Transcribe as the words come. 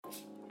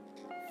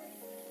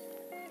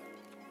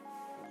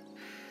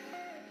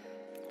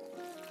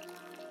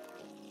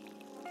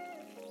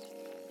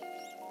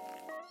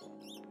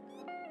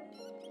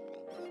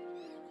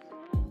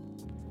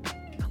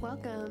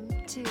Welcome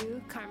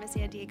to Karma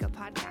San Diego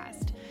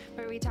podcast,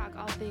 where we talk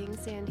all things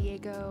San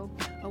Diego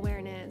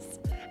awareness,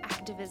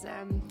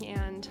 activism,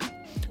 and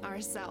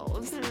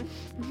ourselves.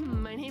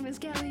 My name is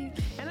Kelly.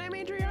 And I'm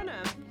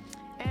Adriana.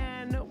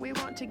 And we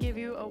want to give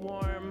you a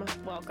warm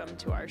welcome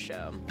to our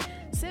show.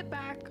 Sit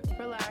back,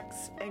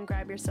 relax, and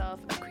grab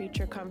yourself a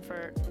creature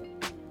comfort,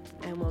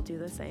 and we'll do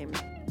the same.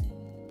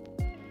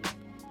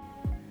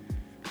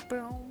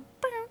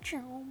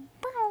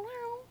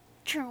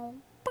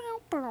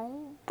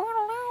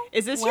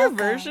 Is this Welcome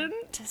your version?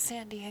 to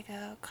San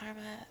Diego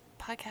Karma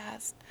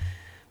podcast,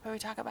 where we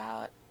talk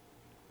about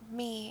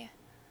me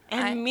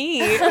And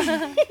me.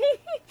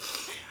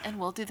 and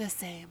we'll do the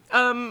same.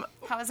 How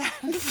was that?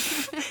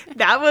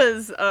 That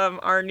was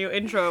our new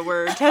intro.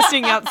 We're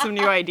testing out some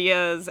new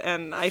ideas,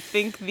 and I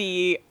think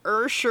the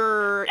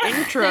Ursher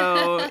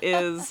intro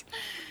is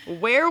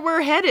where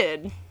we're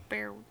headed.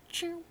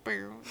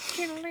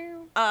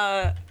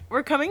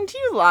 We're coming to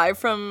you live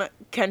from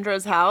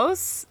Kendra's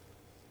house,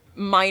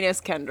 minus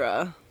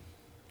Kendra.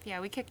 Yeah,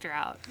 we kicked her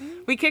out.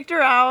 We kicked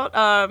her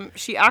out.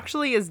 She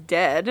actually is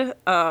dead.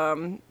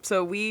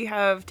 So we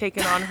have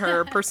taken on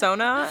her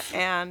persona,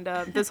 and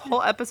this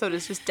whole episode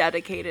is just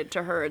dedicated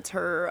to her. It's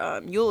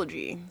her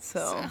eulogy.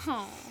 So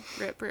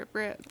Rip. rip,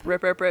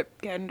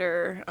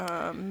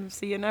 Kender.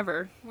 See you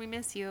never. We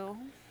miss you.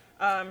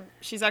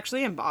 She's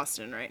actually in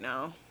Boston right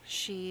now.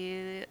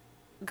 She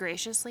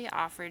graciously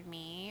offered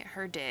me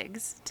her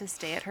digs to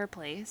stay at her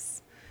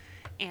place.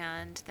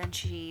 And then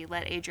she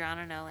let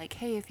Adriana know, like,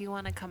 hey, if you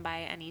want to come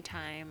by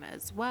anytime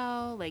as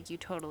well, like, you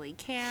totally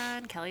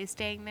can. Kelly's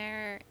staying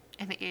there.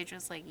 And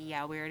Adriana's like,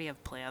 yeah, we already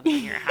have plans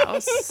in your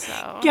house,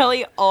 so.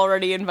 Kelly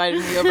already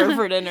invited me over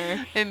for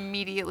dinner.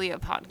 Immediately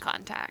upon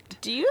contact.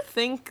 Do you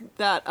think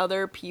that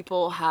other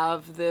people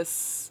have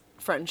this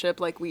friendship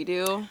like we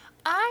do?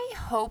 I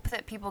hope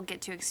that people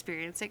get to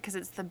experience it because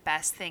it's the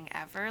best thing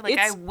ever. Like,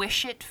 I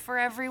wish it for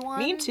everyone.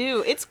 Me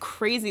too. It's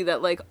crazy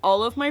that, like,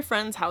 all of my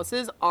friends'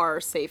 houses are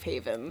safe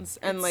havens.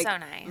 And, It's like, so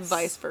nice.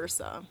 vice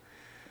versa.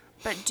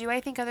 But do I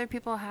think other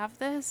people have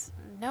this?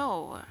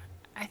 No.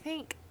 I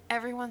think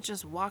everyone's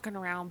just walking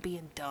around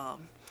being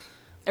dumb.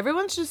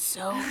 Everyone's just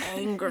so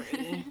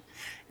angry.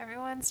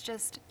 Everyone's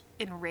just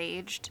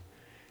enraged.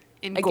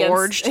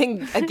 Engorged.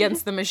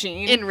 Against the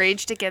machine.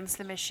 Enraged against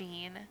the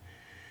machine.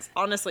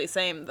 Honestly,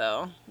 same,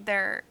 though.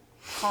 Their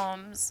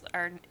homes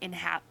are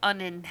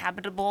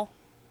uninhabitable.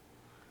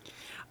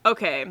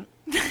 Okay.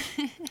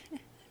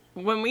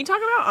 When we talk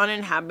about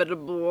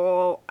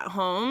uninhabitable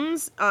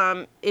homes,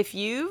 if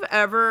you've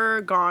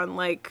ever gone,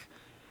 like,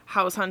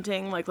 house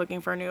hunting, like, looking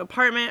for a new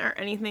apartment or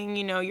anything,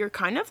 you know, you're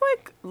kind of,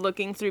 like,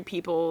 looking through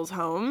people's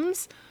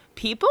homes.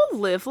 People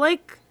live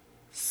like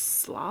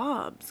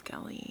slobs,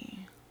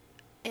 Kelly.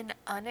 In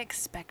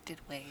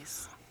unexpected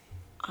ways.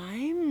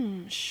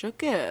 I'm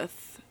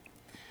shooketh.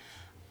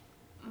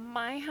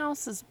 My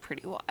house is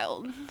pretty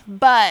wild.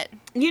 But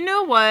You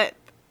know what?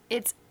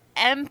 it's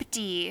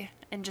empty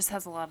and just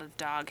has a lot of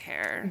dog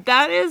hair.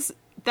 That is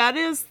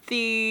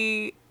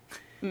the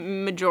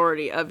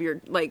majority of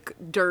your, like,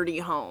 dirty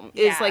home.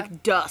 Yeah. Is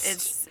like dust.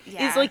 It's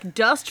Is like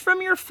dust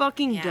from your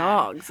fucking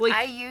dogs. Like,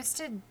 I used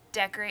to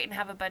decorate and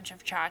have a bunch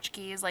of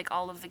tchotchkes, like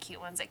all of the cute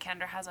ones that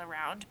Kendra has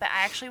around, but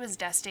I actually was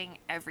dusting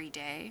every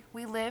day.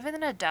 We live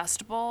in a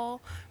dust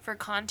bowl. For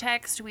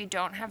context, we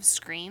don't have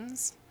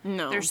screens.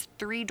 no. There's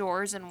 3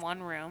 doors in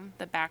one room,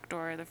 the back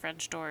door, the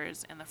French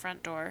doors, and the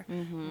front door.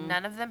 Mm-hmm.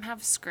 None of them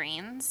have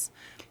screens.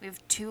 We have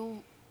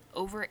 2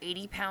 over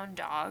 80-pound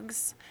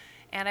dogs,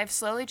 and I've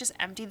slowly just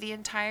emptied the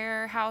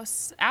entire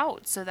house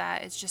out so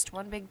that it's just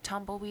one big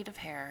tumbleweed of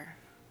hair.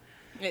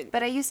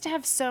 But I used to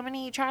have so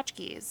many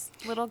tchotchkes,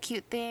 little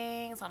cute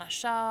things on a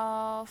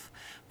shelf.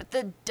 But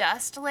the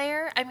dust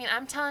layer, I mean,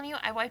 I'm telling you,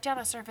 I wipe down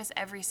a surface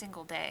every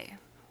single day.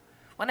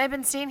 When I've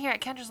been staying here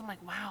at Kendra's, I'm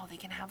like, wow, they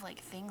can have,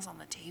 like, things on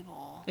the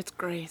table. It's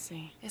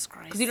crazy. It's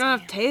crazy. Because you don't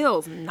have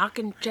tails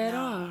knocking jet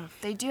No. off.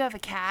 They do have a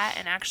cat,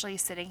 and actually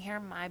sitting here,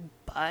 my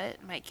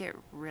butt might get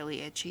really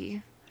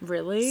itchy.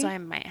 Really? So I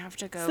might have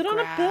to go Sit on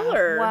a grab...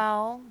 pillar.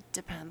 Well,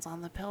 depends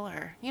on the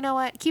pillar. You know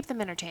what? Keep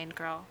them entertained,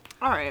 girl.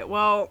 All right,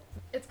 well,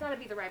 It's got to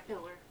be the right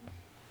pillar.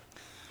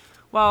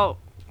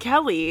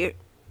 Kelly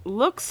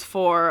looks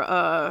for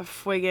a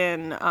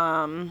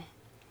friggin'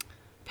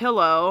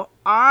 pillow.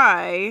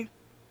 I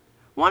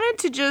wanted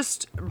to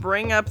just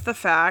bring up the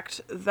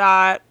fact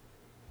that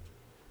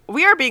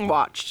we are being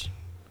watched.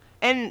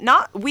 And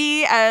not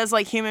we as,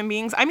 like, human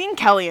beings. I mean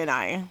Kelly and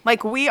I.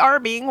 Like, we are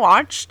being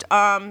watched.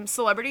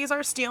 Celebrities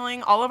are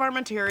stealing all of our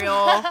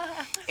material.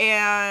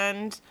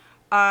 And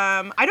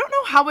I don't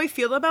know how I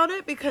feel about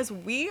it because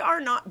we are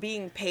not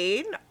being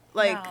paid,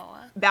 like, No.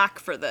 back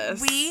for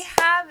this. We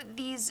have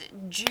these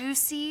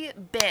juicy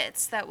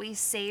bits that we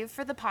save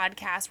for the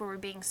podcast where we're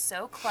being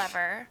so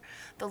clever.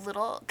 The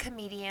little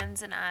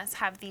comedians in us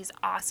have these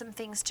awesome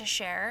things to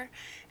share.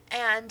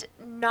 And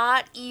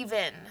not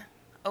even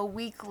a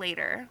week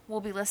later, we'll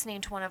be listening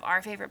to one of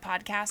our favorite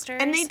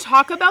podcasters. And they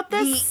talk about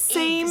the the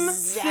same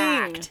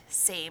exact thing.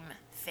 same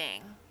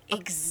thing.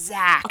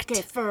 exact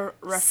Okay, for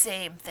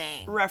same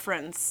thing.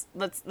 reference,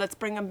 let's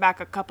bring them back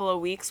a couple of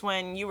weeks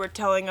when you were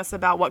telling us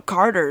about what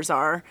Carters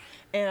are.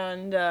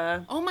 And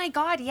Oh my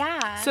God,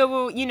 yeah.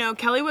 so,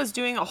 Kelly was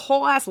doing a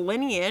whole ass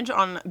lineage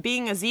on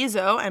being a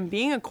Zizo and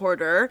being a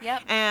quarter.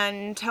 Yep.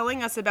 And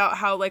telling us about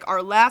how, like,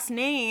 our last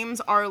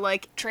names are,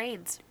 like,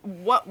 Trades.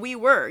 what we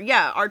were.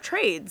 Yeah, our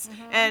trades.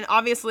 And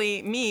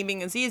obviously, me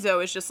being a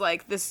Zizo is just,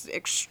 like, this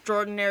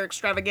extraordinary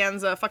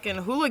extravaganza fucking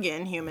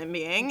hooligan human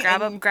being.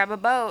 Grab And- a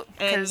boat,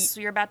 and- because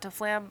you're about to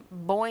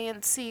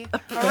flamboyancy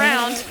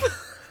around.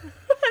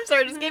 I'm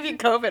sorry, I just gave you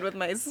COVID with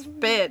my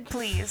spit.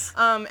 Please.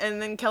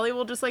 And then Kelly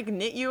will just, like,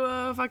 knit you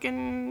a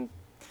fucking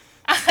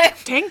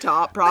tank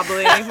top,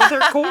 probably, with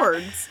her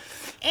cords.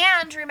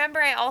 And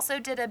remember, I also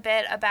did a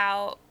bit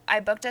about, I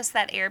booked us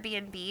that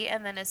Airbnb,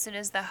 and then as soon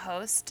as the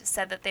host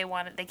said that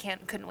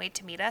couldn't wait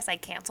to meet us, I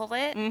canceled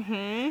it.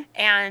 Mm-hmm.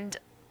 And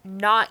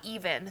not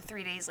even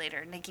 3 days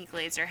later, Nikki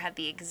Glazer had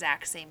the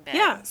exact same bit.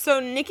 Yeah, so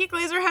Nikki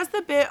Glazer has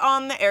the bit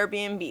on the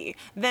Airbnb.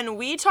 Then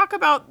we talk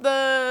about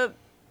the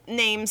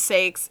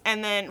namesakes,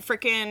 and then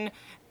frickin'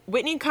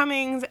 Whitney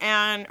Cummings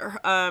and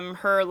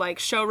her like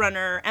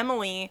showrunner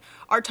Emily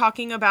are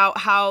talking about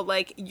how,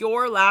 like,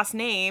 your last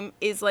name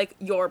is like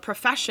your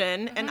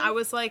profession. And I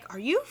was like, are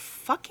you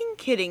fucking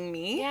kidding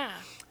me? Yeah.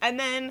 And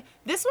then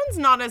this one's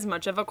not as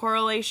much of a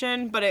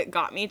correlation, but it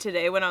got me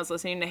today when I was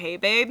listening to Hey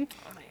Babe.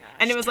 Oh my gosh.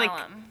 And it was tell like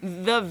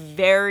 'em. the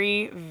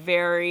very,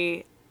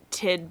 very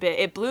tidbit.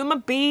 It blew my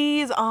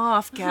bees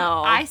off,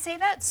 Kel. I say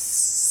that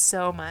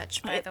so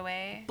much, by the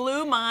way.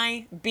 Blew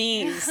my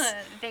bees.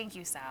 Thank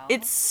you, Sal.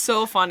 It's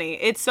so funny.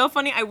 It's so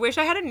funny. I wish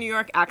I had a New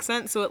York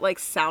accent so it, like,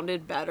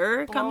 sounded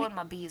better. blowing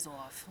my bees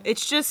off.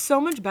 It's just so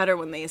much better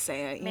when they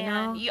say it, you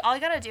Man, know? all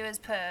you gotta do is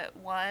put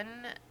one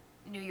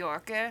New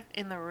Yorker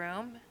in the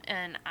room,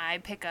 and I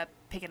pick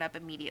it up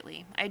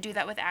immediately. I do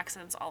that with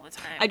accents all the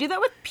time. I do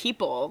that with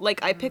people.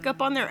 Like, I pick up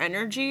on their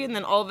energy, and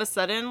then all of a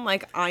sudden,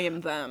 like, I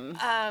am them.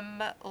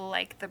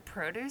 Like the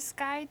produce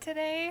guy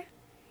today,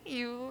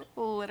 you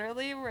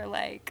literally were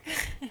like,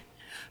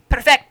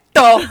 perfecto.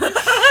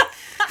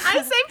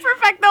 I say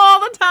perfecto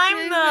all the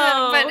time,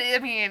 though. But I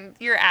mean,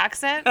 your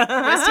accent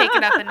was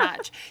taken up a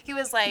notch. He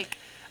was like,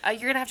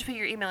 "You're gonna have to put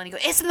your email," and you go,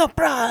 "It's no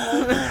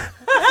problem."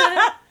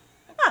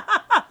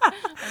 I'm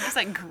just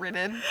like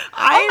grinning.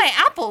 Oh, my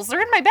apples! They're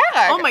in my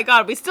bag. Oh my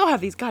god, we still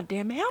have these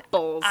goddamn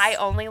apples. I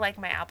only like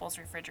my apples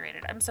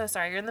refrigerated. I'm so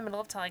sorry. You're in the middle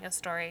of telling a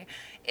story.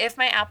 If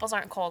my apples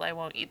aren't cold, I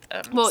won't eat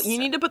them. Well, you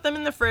need to put them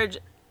in the fridge,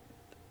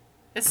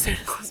 as soon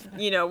as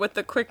with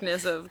the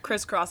quickness of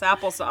crisscross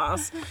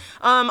applesauce.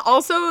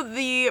 Also,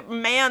 the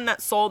man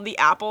that sold the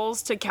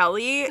apples to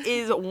Kelly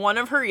is one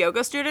of her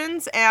yoga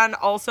students and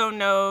also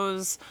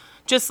knows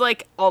just,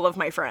 like, all of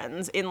my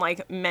friends in,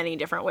 like, many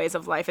different ways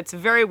of life. It's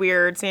very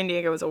weird. San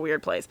Diego is a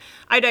weird place.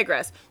 I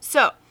digress.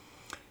 So,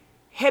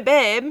 Hey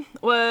Babe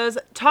was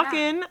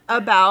talking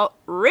about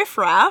Riff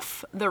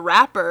Raff, the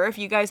rapper. If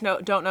you guys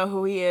don't know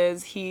who he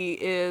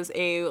is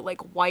a,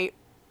 like, white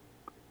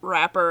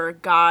rapper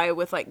guy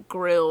with, like,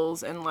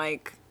 grills and,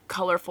 like,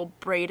 colorful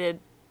braided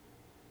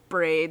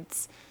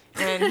braids.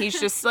 And he's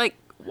just, like,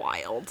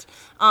 wild.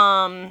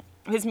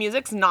 His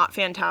music's not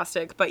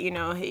fantastic, but he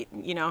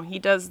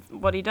does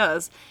what he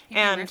does.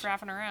 And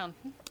riff-raffing around.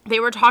 they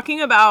were talking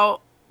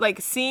about,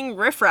 like, seeing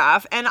Riff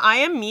Raff, and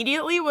I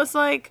immediately was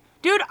like,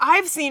 dude,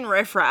 I've seen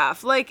Riff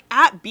Raff, like,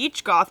 at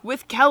Beach Goth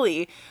with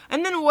Kelly.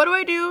 And then what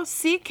do?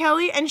 See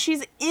Kelly, and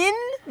she's in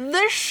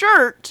the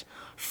shirt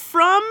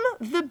from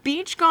the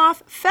Beach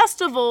Goth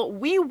festival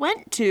we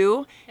went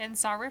to And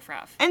saw Riff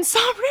Raff. and saw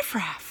Riff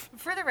Raff.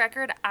 For the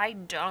record, I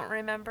don't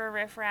remember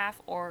Riff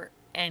Raff or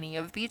any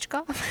of Beach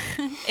Golf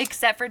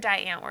except for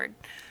Die Antwoord.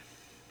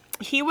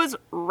 He was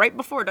right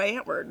before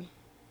Diane Word.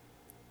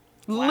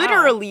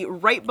 Literally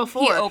right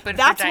before. He opened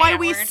for That's why Diane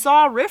we Ward.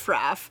 saw Riff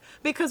Raff,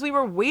 because we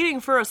were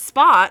waiting for a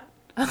spot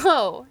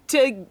Oh.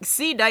 to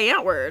see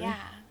Diane Word. Yeah.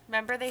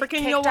 Remember they Frickin'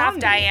 kicked off Yolandi.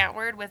 Die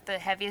Antwoord with the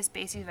heaviest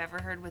bass you've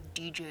ever heard with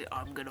DJ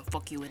I'm Gonna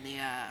Fuck You in the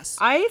Ass.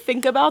 I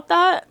think about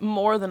that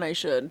more than I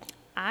should.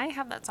 I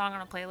have that song on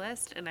a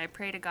playlist, and I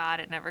pray to God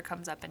it never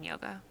comes up in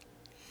yoga.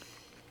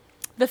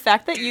 The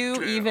fact that you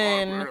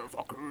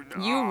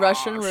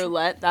Russian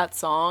roulette that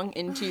song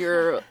into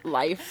your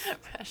life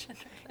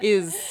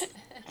is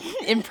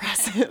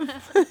impressive.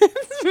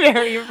 It's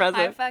very I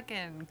impressive.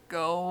 fucking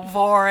go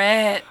for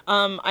it.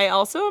 I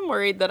also am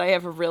worried that I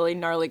have a really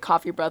gnarly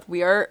coffee breath.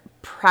 We are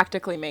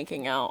practically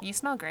making out. You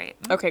smell great.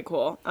 Okay,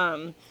 cool.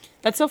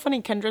 That's so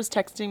funny. Kendra's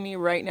texting me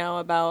right now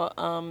about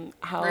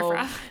how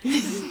Riff-raff.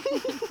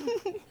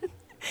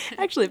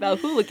 actually about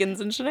hooligans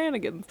and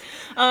shenanigans.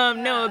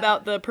 No,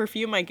 about the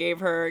perfume I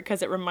gave her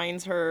because it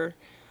reminds her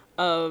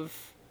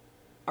of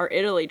our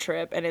Italy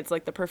trip, and it's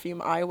like the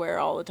perfume I wear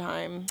all the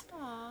time.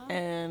 Aww.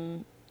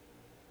 And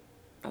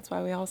that's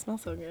why we all smell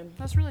so good.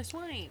 That's really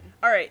sweet.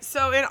 All right,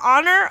 so in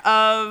honor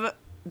of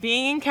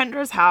being in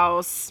Kendra's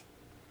house,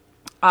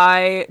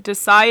 I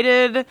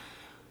decided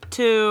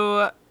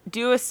to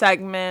do a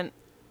segment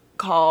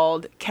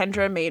called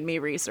Kendra Made Me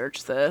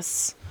Research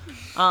This.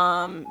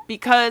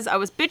 Because I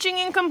was bitching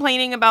and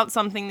complaining about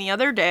something the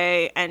other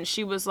day, and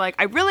she was like,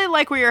 I really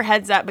like where your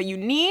head's at, but you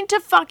need to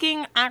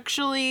fucking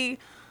actually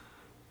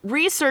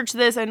research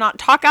this and not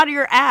talk out of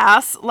your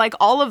ass like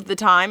all of the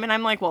time. And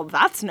I'm like, well,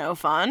 that's no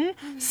fun.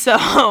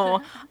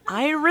 So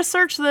I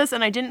researched this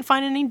and I didn't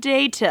find any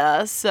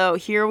data, so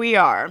here we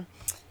are.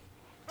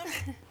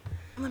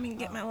 Let me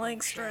get my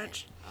legs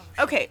stretched.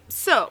 Okay,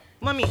 so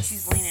let me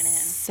She's leaning in.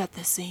 set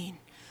the scene.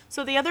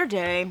 So the other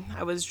day,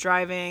 I was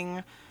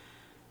driving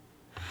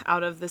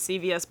out of the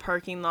CVS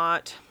parking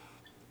lot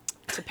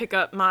to pick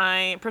up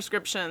my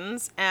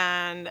prescriptions,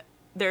 and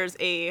there's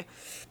a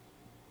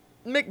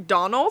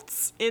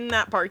McDonald's in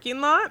that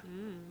parking lot.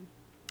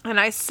 And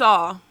I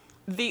saw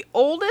the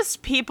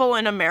oldest people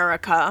in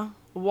America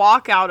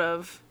walk out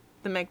of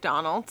the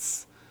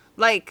McDonald's.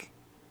 Like,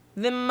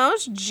 the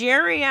most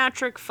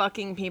geriatric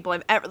fucking people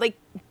I've ever, like,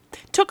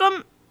 took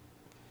them,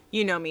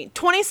 you know me,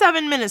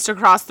 27 minutes to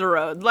cross the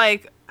road.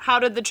 Like, how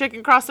did the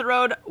chicken cross the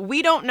road?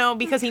 We don't know,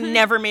 because he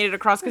never made it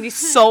across because he's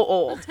so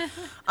old.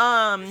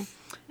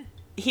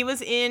 He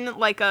was in,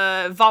 like,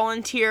 a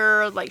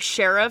volunteer, like,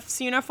 sheriff's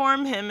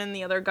uniform, him and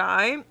the other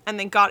guy, and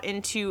they got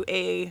into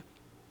a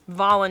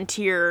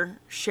volunteer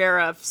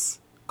sheriff's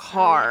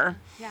car.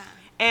 Yeah.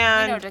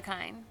 And You know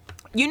Dakine.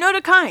 you know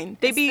the kind.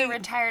 They It's be the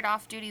retired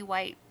off-duty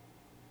white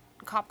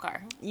cop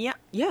car. Yeah,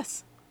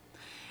 yes.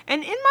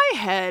 And in my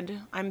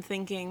head, I'm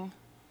thinking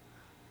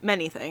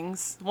many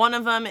things. One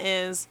of them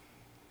is,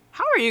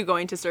 how are you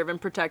going to serve and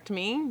protect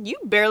me? You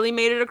barely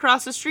made it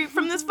across the street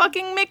from this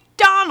fucking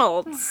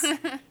McDonald's.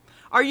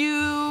 Are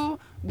you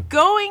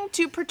going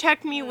to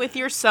protect me with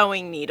your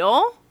sewing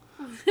needle?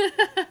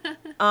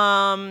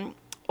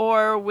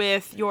 Or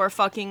with your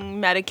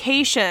fucking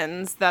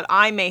medications that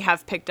I may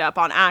have picked up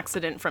on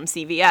accident from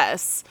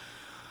CVS?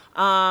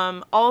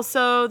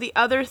 Also, the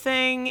other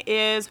thing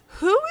is,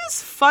 who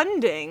is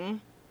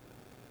funding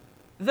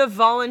the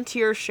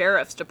volunteer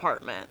sheriff's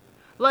department?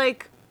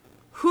 Like,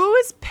 who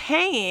is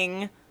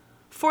paying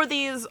for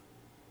these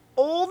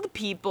old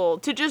people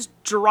to just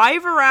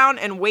drive around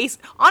and waste?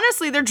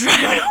 Honestly, they're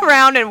driving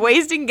around and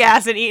wasting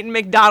gas and eating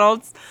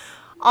McDonald's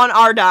on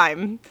our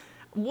dime.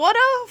 What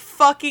a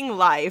fucking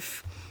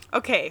life.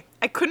 Okay,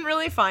 I couldn't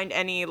really find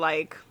any,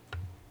 like,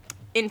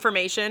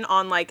 information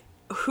on, like,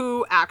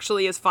 who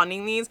actually is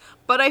funding these,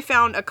 but I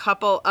found a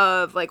couple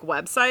of, like,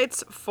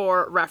 websites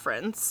for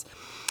reference.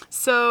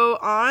 So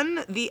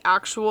on the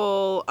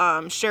actual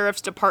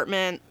sheriff's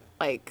department,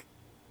 like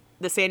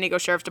the San Diego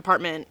Sheriff's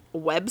Department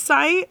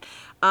website,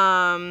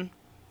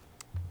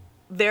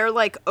 they're,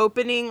 like,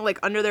 opening, like,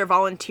 under their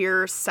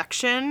volunteer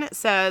section,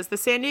 says the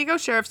San Diego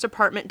Sheriff's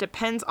Department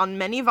depends on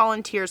many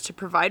volunteers to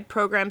provide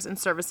programs and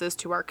services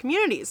to our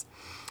communities.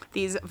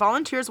 These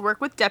volunteers work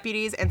with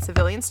deputies and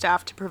civilian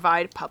staff to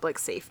provide public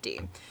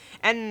safety.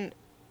 And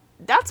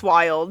that's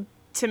wild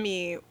to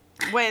me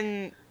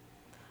when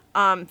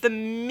the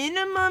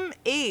minimum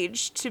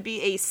age to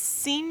be a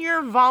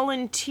senior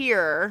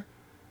volunteer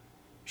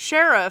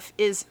sheriff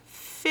is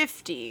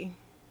 50.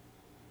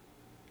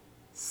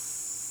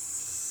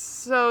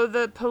 So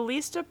the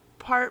police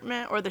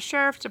department or the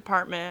sheriff's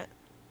department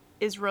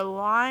is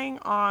relying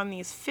on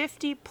these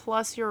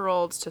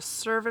 50-plus-year-olds to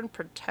serve and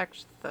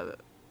protect the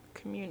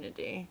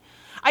community.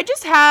 I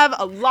just have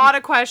a lot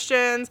of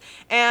questions,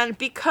 and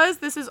because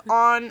this is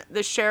on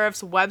the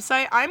sheriff's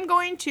website, I'm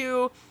going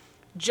to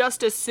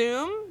just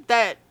assume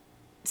that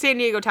San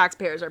Diego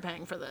taxpayers are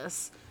paying for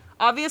this.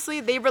 Obviously,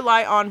 they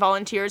rely on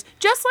volunteers,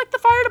 just like the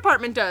fire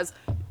department does.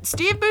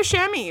 Steve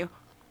Buscemi,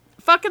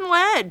 fucking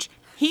ledge.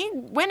 He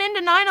went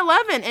into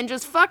 9/11 and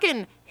just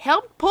fucking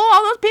helped pull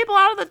all those people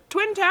out of the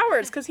Twin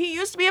Towers because he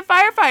used to be a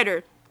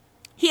firefighter.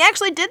 He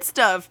actually did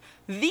stuff.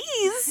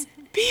 These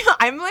people,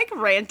 I'm like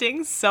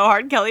ranting so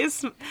hard. Kelly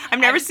is,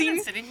 I've never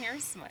seen, Sitting here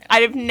smiling.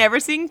 I've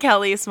never seen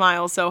Kelly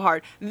smile so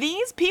hard.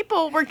 These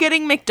people were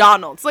getting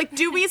McDonald's. Like,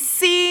 do we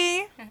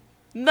see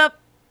the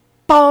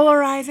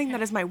polarizing?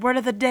 That is my word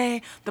of the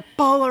day. The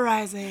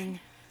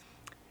polarizing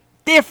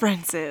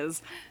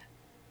differences.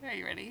 Are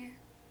you ready?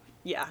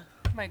 Yeah.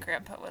 My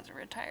grandpa was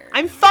retired.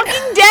 I'm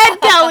fucking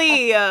dead,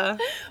 Kelly!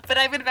 But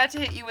I'm about to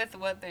hit you with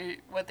what they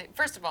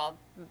first of all,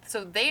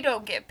 so they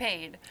don't get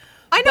paid.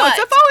 I know, it's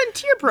a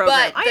volunteer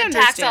program. But I the understand.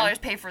 tax dollars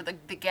pay for the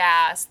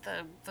gas,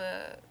 the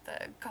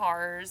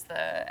cars,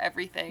 the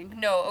everything.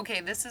 No,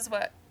 okay, this is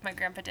what my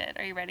grandpa did.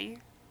 Are you ready?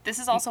 This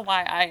is also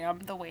why I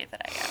am the way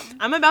that I am.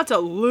 I'm about to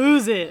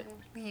lose it.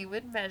 He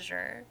would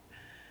measure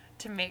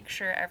to make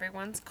sure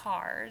everyone's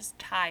car's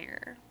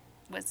tire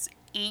was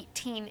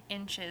 18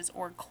 inches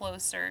or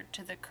closer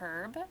to the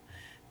curb,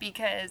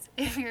 because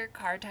if your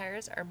car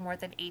tires are more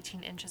than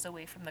 18 inches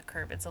away from the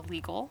curb, it's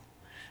illegal.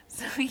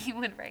 So he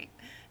would write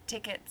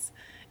tickets,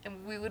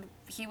 and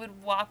he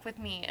would walk with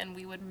me, and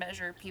we would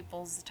measure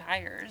people's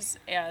tires,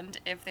 and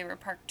if they were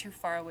parked too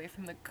far away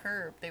from the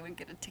curb, they would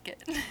get a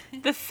ticket.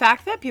 The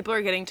fact that people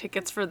are getting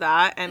tickets for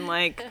that, and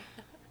like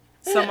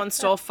someone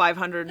stole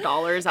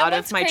 $500 out of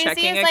what's my crazy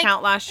checking is, like,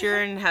 account last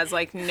year and has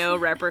like no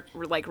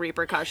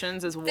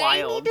repercussions is They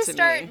wild need to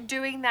start me.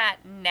 doing that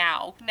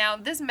now. Now,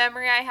 this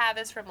memory I have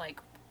is from like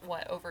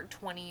over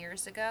 20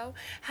 years ago.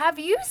 Have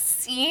you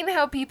seen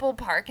how people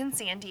park in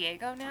San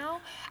Diego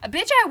now?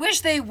 Bitch, I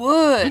wish they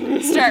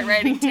would start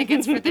writing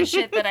tickets for the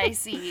shit that I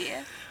see.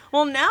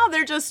 Well, now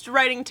they're just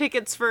writing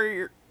tickets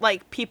for,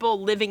 like,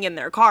 people living in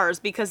their cars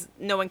because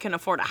no one can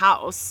afford a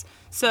house.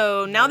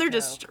 So now they're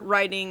just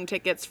writing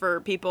tickets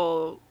for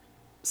people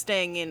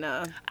staying in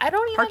a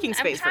parking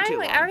space for too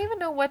long. I don't even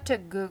know what to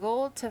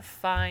Google to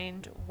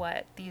find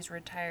what these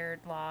retired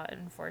law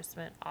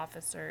enforcement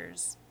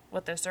officers,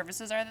 what their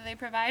services are that they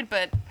provide.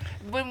 But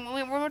when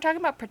we're talking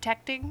about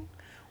protecting,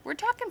 we're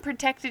talking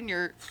protecting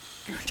your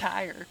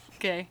tire,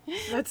 okay?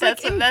 That's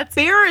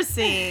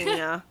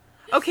embarrassing.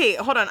 Okay,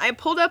 hold on. I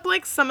pulled up,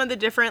 like, some of the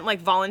different, like,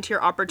 volunteer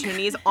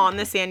opportunities on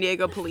the San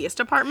Diego Police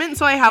Department.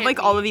 So I have,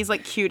 like, all of these,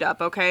 like, queued up,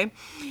 okay?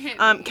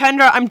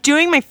 Kendra, I'm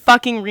doing my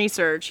fucking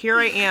research. Here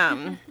I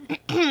am.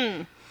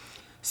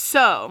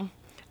 So,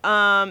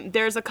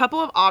 there's a couple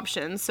of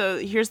options. So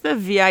here's the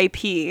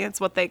VIP. It's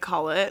what they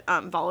call it.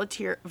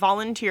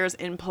 Volunteers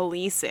in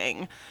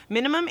policing.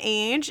 Minimum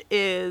age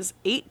is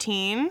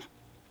 18.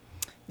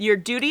 Your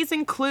duties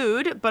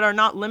include, but are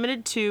not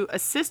limited to,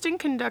 assist in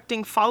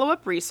conducting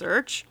follow-up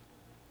research,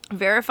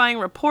 verifying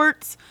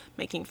reports,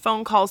 making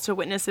phone calls to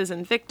witnesses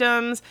and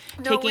victims,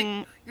 you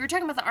were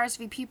talking about the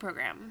RSVP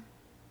program.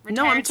 I'm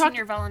talking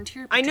senior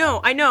volunteer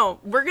patrol. I know.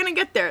 We're gonna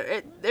get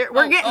there.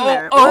 We're getting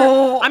there.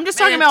 I'm just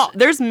talking about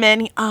there's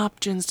many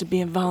options to be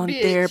a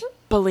volunteer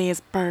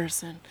police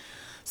person.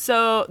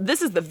 So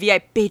this is the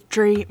VIP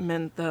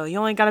treatment, though. You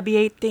only gotta be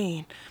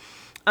 18.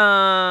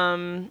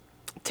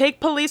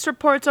 Take police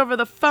reports over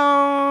the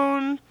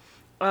phone.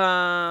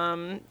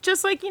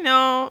 Just like,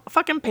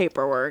 fucking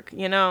paperwork,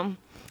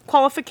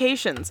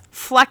 Qualifications.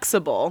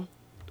 Flexible.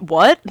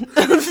 What?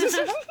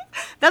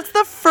 That's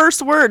the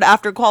first word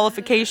after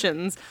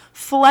qualifications.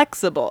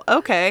 Flexible.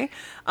 Okay.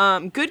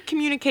 Good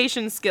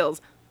communication skills.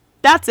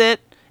 That's it.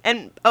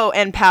 And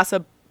pass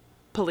a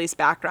police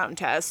background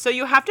test. So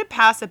you have to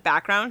pass a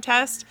background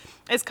test.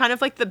 It's kind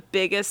of like the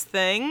biggest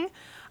thing.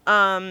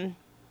 The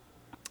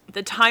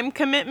time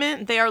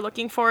commitment they are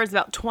looking for is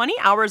about 20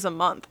 hours a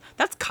month.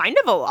 That's kind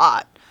of a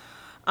lot.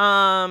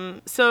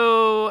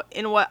 So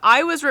in what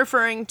I was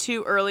referring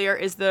to earlier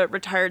is the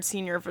retired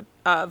senior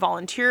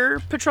volunteer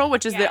patrol,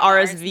 which is the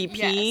RSVP.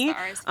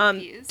 Yes, the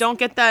RSVPs. Don't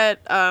get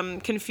that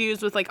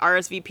confused with like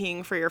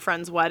RSVPing for your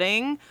friend's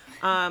wedding,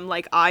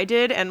 like I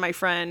did, and my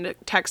friend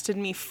texted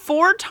me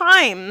 4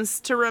 times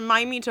to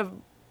remind me to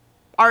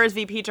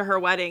RSVP to her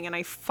wedding, and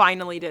I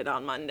finally did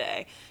on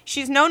Monday.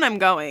 She's known I'm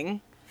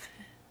going.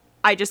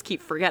 I just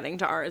keep forgetting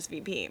to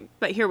RSVP,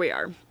 but here we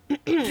are.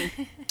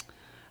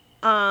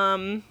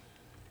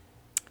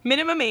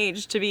 Minimum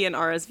age to be an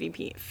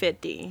RSVP,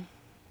 50.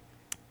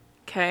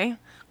 Okay.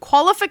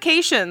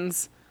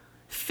 Qualifications,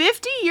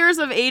 50 years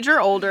of age or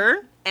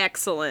older.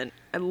 Excellent.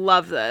 I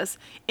love this.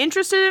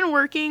 Interested in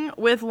working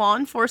with law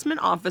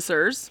enforcement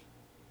officers.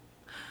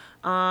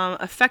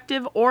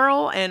 Effective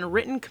oral and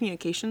written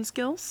communication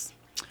skills.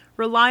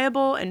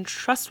 Reliable and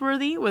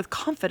trustworthy with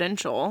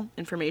confidential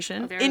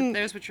information.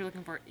 There's what you're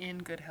looking for, in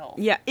good health.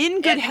 Yeah,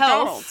 in good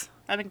health.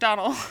 At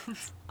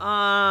McDonald's.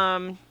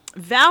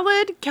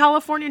 Valid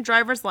California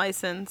driver's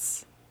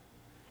license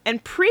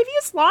and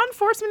previous law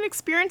enforcement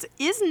experience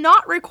is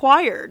not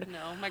required.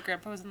 No, my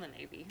grandpa was in the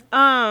Navy.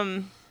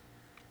 3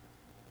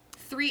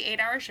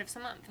 8-hour shifts a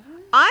month.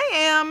 I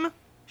am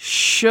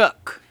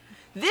shook.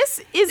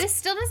 This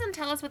still doesn't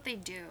tell us what they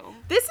do.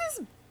 This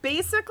is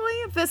basically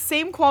the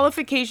same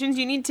qualifications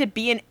you need to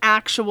be an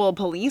actual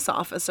police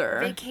officer.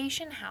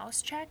 Vacation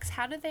house checks?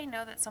 How do they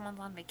know that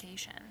someone's on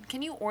vacation?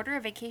 Can you order a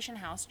vacation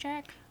house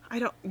check?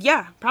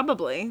 Yeah,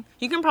 probably.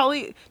 You can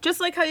probably, just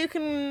like how you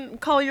can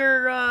call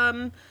your,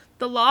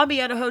 the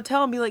lobby at a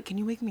hotel and be like, can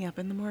you wake me up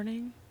in the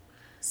morning?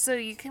 So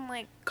you can,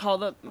 like,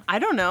 I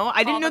don't know.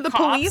 I didn't know the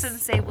police. And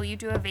say, will you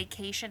do a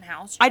vacation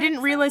house check? I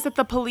didn't realize that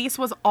the police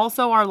was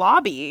also our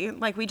lobby.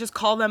 Like, we just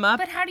call them up.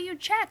 But how do you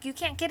check? You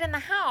can't get in the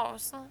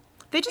house.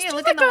 They just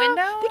look in the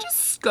window? They just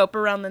scope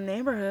around the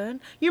neighborhood.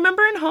 You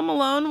remember in Home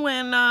Alone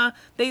when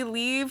they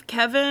leave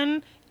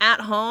Kevin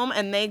at home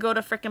and they go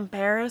to frickin'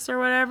 Paris or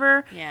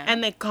whatever? Yeah.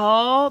 And they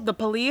call the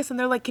police and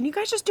they're like, can you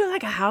guys just do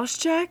like a house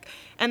check?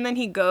 And then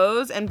he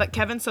goes, but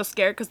Kevin's so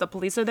scared because the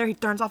police are there, he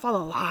turns off all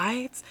the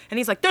lights. And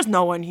he's like, there's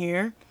no one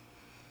here.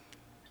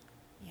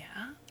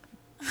 Yeah.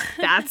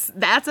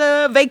 That's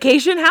a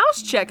vacation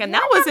house check. And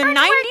that was in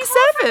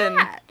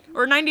 97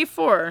 or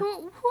 94. Who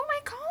am I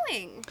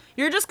calling?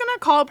 You're just going to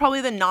call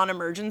probably the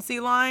non-emergency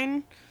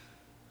line.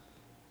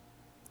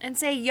 And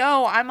say,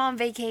 yo, I'm on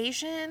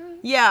vacation?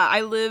 Yeah,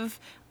 I live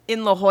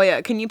in La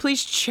Jolla. Can you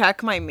please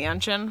check my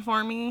mansion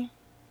for me?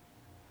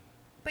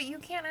 But you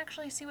can't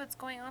actually see what's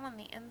going on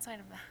the inside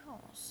of the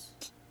house.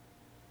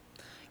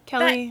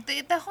 Kelly.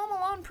 The Home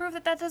Alone proved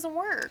that doesn't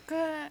work.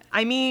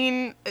 I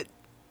mean,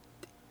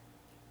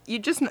 you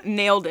just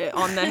nailed it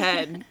on the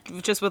head,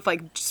 just with,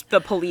 like, just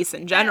the police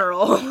in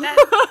general.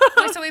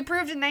 So we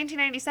proved in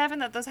 1997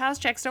 that those house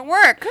checks don't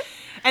work.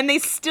 And they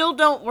still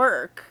don't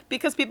work,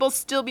 because people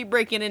still be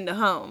breaking into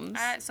homes.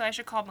 So I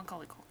should call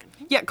Macaulay Culkin.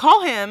 Yeah,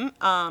 call him.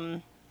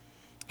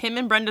 Him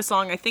and Brenda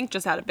Song, I think,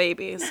 just had a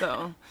baby,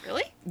 so.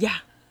 Really? Yeah.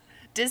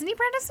 Disney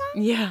Brenda Song?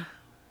 Yeah.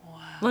 Wow.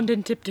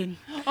 London Tipton.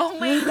 Oh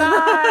my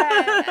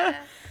god.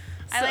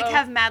 I like So-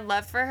 have mad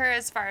love for her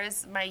as far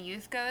as my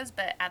youth goes,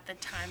 but at the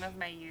time of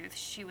my youth,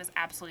 she was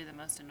absolutely the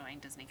most annoying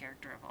Disney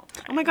character of all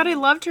time. Oh my god, I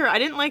loved her. I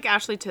didn't like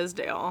Ashley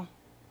Tisdale.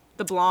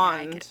 The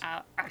blonde.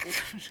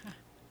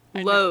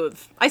 Loathe.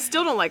 I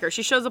still don't like her.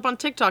 She shows up on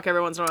TikTok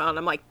every once in a while, and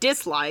I'm like,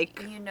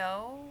 dislike. You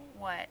know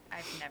what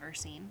I've never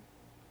seen?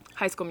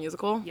 High School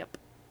Musical. Yep.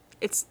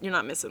 You're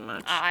not missing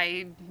much.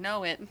 I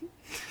know it.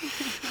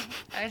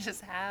 I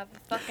just have a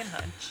fucking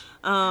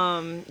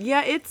hunch.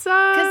 Yeah, it's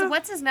Because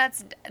What's His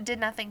Nuts did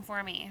nothing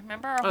for me.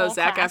 Remember our whole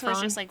Zac class was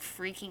Efron? just like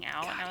freaking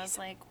out, and I was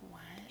like, what?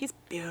 he's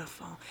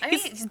beautiful. I mean,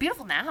 he's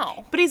beautiful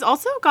now. But he's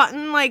also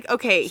gotten like,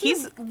 okay, He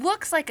he's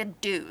looks like a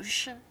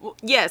douche.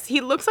 yes,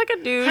 he looks like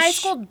a douche. High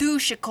School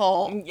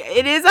douchical.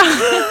 It is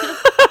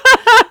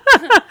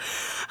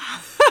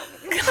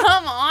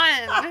Come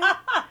on.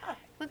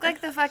 Look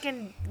like the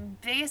fucking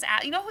biggest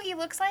you know who he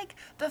looks like?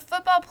 The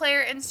football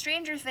player in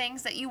Stranger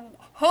Things that you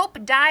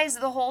hope dies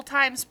the whole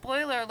time.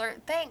 Spoiler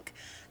alert. Thank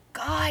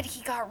God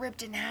he got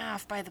ripped in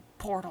half by the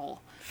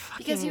portal.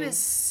 Because he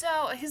was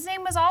his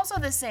name was also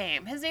the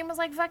same. His name was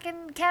like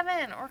fucking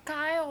Kevin or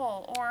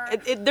Kyle or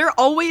they're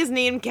always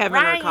named Kevin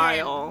Ryan. or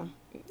Kyle.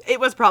 It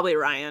was probably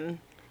Ryan.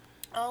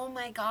 oh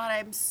my God,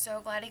 I'm so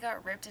glad he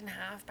got ripped in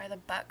half by the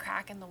butt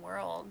crack in the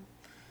world.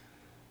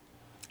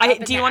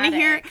 in Do you the want to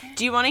hear? attic.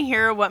 Do you want to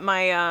hear what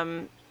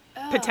my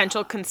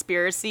potential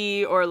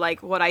conspiracy or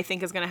like what I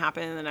think is going to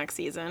happen in the next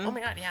season? Oh my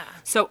God, yeah.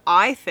 So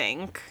I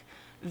think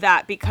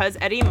that because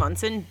Eddie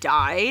Munson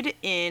died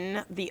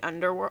in the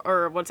underworld,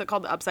 or what's it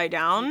called, the Upside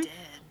Down,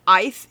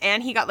 did.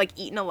 And he got like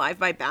eaten alive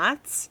by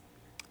bats.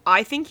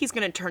 I think he's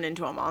going to turn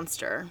into a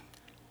monster.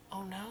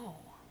 Oh no.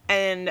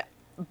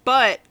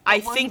 But I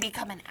Will think he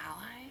become an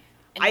ally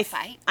in the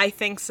fight? I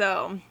think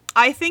so.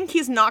 I think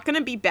he's not going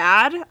to be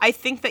bad. I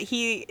think that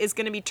he is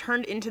going to be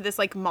turned into this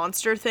like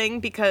monster thing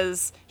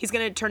because he's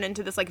going to turn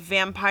into this like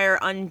vampire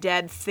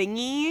undead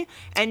thingy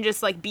and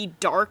just like be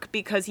dark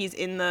because he's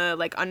in the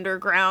like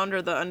underground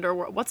or the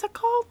underworld. What's it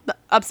called? The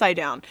Upside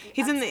Down.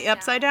 He's in the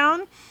Upside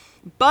Down.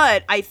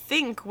 But I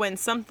think when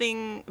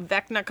something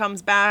Vecna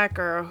comes back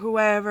or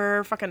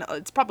whoever, fucking,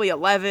 it's probably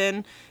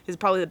 11, is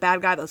probably the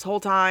bad guy this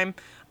whole time.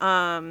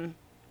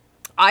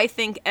 I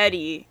think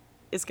Eddie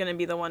is going to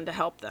be the one to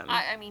help them.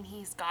 I mean,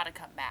 he's got to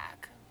come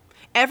back.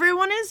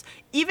 Everyone is,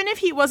 even if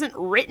he wasn't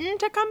written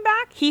to come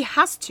back, he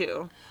has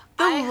to.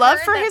 The I love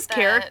heard for that his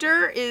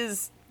character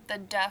is, The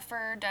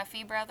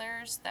Duffy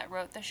brothers that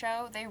wrote the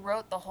show, they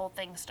wrote the whole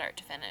thing start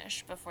to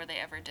finish before they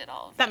ever did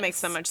all of that this. makes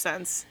so much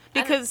sense.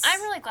 And Because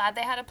I'm really glad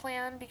they had a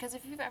plan, because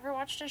if you've ever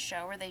watched a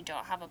show where they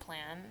don't have a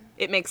plan,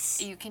 it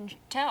makes, you can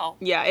tell.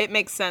 yeah, it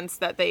makes sense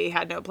that they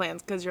had no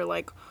plans because you're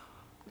like,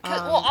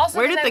 Also,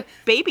 where did the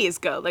babies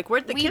go? Like,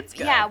 where'd the kids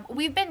go? Yeah,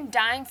 we've been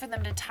dying for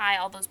them to tie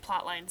all those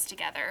plot lines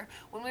together.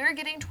 When we were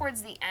getting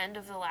towards the end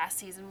of the last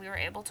season, we were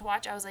able to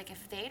watch. I was like,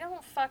 if they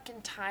don't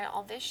fucking tie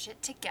all this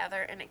shit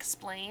together and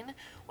explain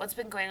what's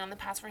been going on the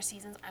past 4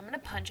 seasons, I'm gonna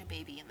punch a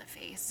baby in the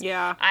face.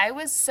 Yeah. I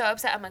was so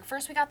upset. I'm like,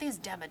 first we got these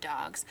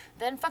Demodogs,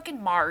 then fucking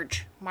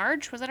Marge.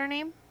 Marge, was that her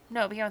name?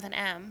 No, it began with an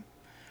M.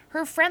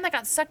 Her friend that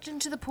got sucked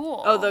into the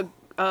pool.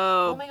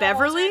 Oh, my God,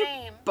 Beverly?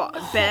 what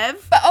was her name?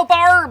 Bev?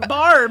 Barb.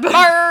 Barb.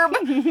 Barb.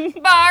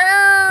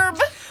 Barb.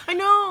 I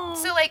know.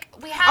 So, like,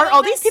 we have Are like,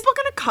 all this- these people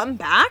gonna come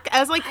back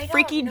as like I don't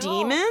freaky know.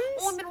 demons?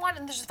 Well, I've been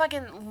watching. There's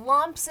fucking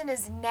lumps in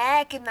his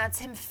neck, and that's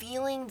him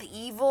feeling the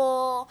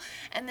evil.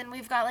 And then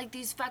we've got like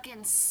these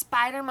fucking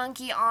spider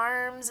monkey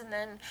arms, and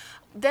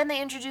then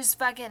they introduced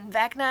fucking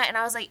Vecna, and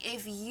I was like,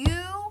 if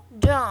you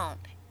don't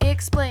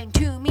explain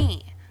to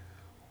me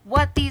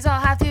what these all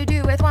have to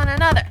do with one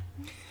another,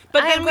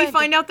 But I then am we going to-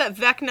 find out that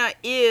Vecna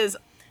is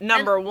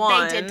number And they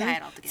one. did tie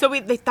it all So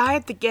together. they tie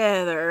it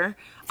together.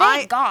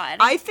 Thank God.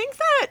 I think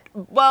that,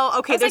 well,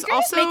 okay, I was there's like, you're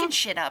also just making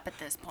shit up at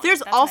this point. there's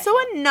That's how I also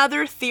felt.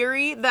 another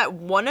theory that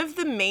one of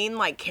the main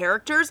like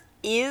characters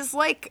is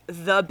like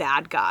the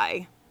bad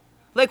guy.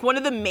 Like one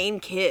of the main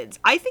kids.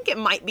 I think it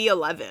might be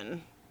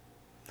 11.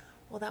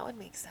 Well, that would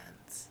make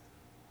sense.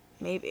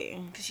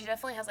 Maybe. Because she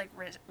definitely has like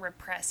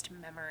repressed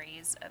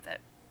memories of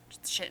that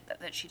shit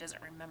that she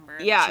doesn't remember.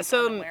 that Yeah, she's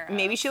so unaware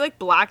maybe of. she like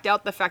blacked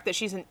out the fact that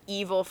she's an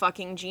evil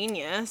fucking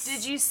genius.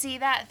 Did you see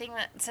that thing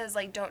that says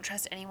like don't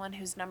trust anyone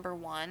who's number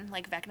one?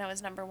 Like Vecna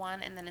is number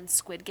one, and then in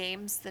Squid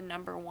Games, the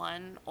number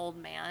one old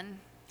man.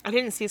 I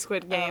didn't see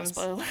Squid Games.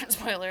 Spoiler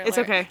alert. It's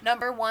okay.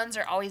 Number ones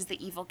are always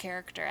the evil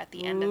character at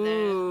the end of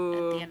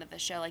the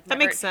show. Like That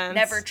makes sense.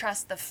 Never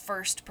trust the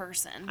first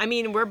person. I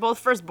mean, we're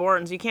both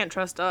firstborns. You can't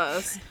trust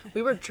us.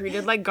 We were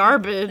treated like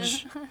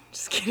garbage.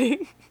 Just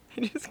kidding.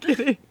 Just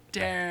kidding.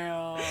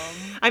 Damn.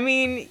 I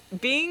mean,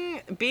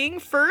 being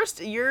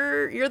first,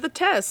 you're the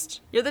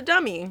test. You're the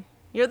dummy.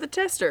 You're the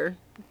tester.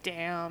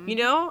 Damn. You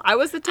know, I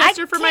was the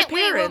tester for my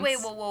parents. Wait,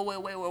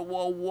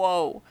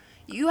 whoa.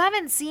 You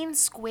haven't seen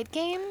Squid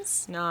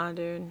Games? Nah,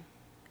 dude.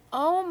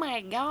 Oh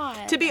my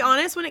god. To be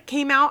honest, when it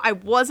came out, I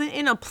wasn't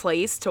in a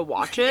place to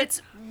watch it.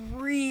 It's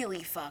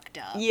really fucked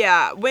up.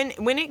 Yeah, when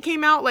it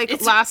came out,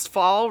 like, last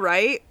fall,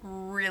 right?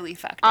 Really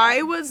fucked up.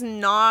 I was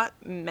not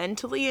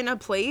mentally in a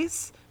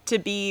place to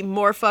be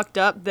more fucked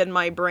up than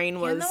my brain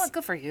was You know what?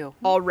 Good for you.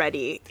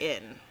 already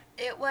in.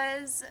 It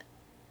was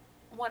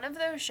one of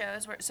those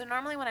shows where, so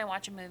normally when I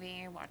watch a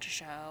movie or watch a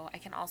show, I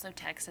can also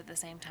text at the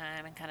same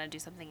time and kind of do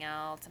something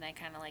else, and I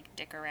kind of like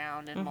dick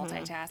around and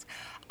multitask.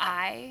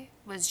 I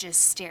was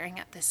just staring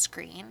at the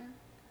screen,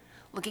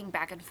 looking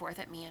back and forth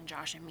at me and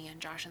Josh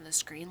on the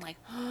screen, like,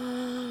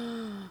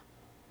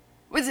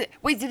 what's it?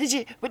 Wait,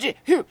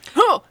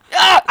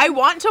 I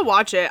want to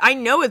watch it. I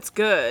know it's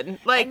good.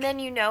 Like, and then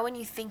you know when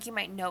you think you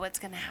might know what's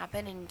going to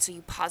happen, and so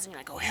you pause and you're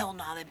like, oh, hell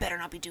no, they better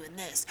not be doing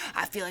this.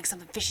 I feel like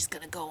something fishy is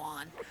going to go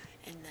on.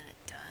 And then it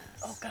does.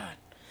 oh god.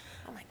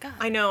 Oh my god.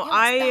 I know. You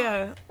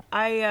almost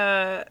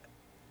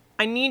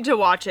I need to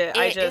watch it.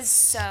 died. It is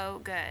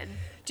so good.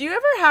 Do you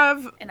ever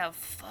have In a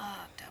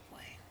fucked up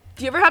way.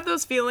 Do you ever have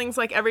those feelings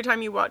like every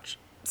time you watch?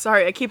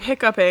 Sorry, I keep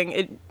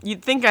hiccuping.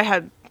 You'd think I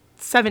had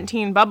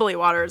 17 bubbly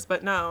waters,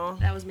 but no.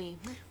 That was me.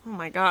 Oh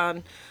my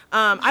god.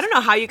 I don't know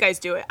how you guys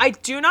do it. I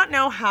do not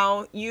know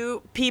how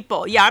you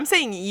people. Yeah, I'm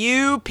saying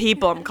you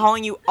people. I'm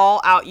calling you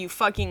all out. You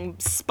fucking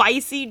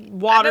spicy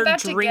water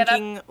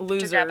drinking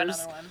losers. To grab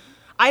another one.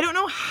 I don't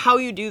know how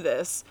you do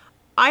this.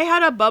 I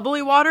had a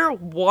bubbly water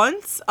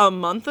once a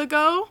month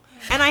ago,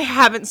 and I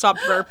haven't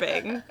stopped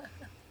burping.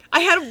 I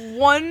had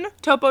one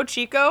Topo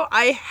Chico.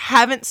 I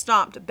haven't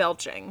stopped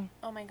belching.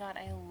 Oh my god,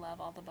 I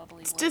love all the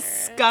bubbly It's waters.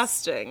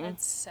 disgusting.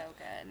 It's so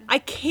good. I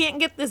can't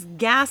get this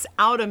gas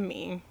out of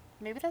me.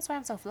 Maybe that's why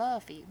I'm so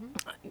fluffy.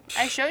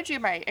 I showed you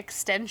my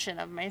extension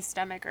of my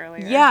stomach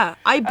earlier. Yeah,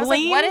 I was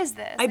blame. like, what is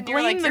this? I And you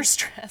were blame like, the you're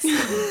stressed.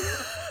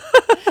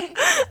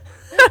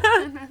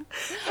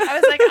 I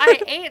was like,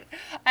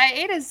 I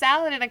ate a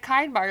salad and a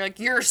Kind bar. You're like,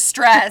 you're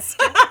stressed.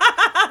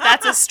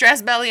 That's a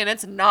stress belly and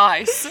it's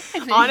nice.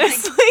 And then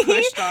Honestly, you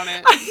pushed on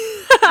it.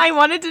 I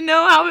wanted to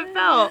know how it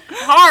felt.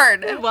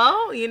 Hard.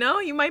 Well,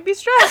 you might be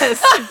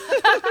stressed.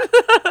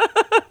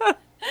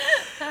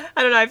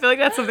 I don't know. I feel like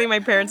that's something my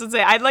parents would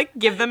say. I'd like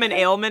give them an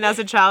ailment as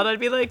a child.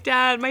 I'd be like,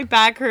 Dad, my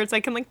back hurts. I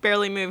can like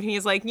barely move. And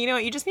he's like, you know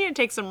what? You just need to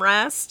take some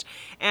rest.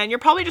 And you're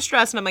probably just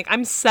stressed. And I'm like,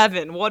 I'm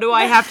 7. What do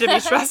I have to be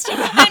stressed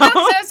about? I know, because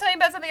I was telling you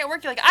about something at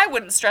work. You're like, I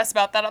wouldn't stress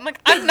about that. I'm like,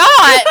 I'm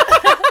not.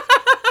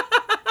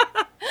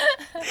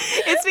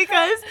 It's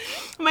because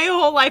my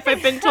whole life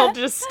I've been told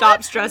to just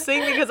stop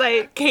stressing because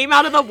I came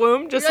out of the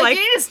womb just You're like, like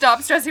you need to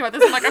stop stressing about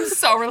this. I'm like, I'm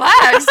so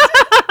relaxed.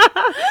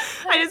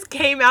 I just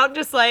came out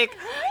just like,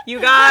 you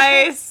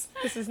guys,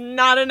 this is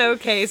not an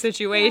okay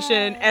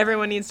situation.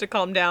 Everyone needs to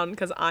calm down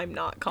because I'm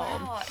not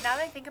calm. Oh, now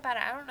that I think about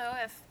it, I don't know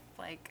if,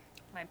 like,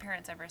 my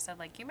parents ever said,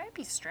 like, you might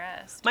be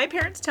stressed. My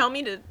parents tell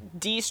me to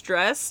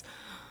de-stress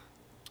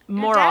Your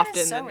more dad often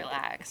is so than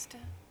relaxed.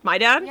 my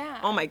dad. Yeah.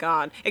 Oh my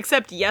god!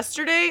 Except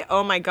yesterday,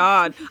 oh my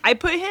god, I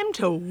put him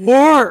to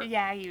work.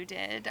 Yeah, you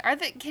did.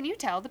 Can you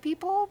tell the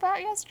people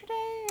about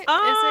yesterday? Is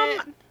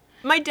it?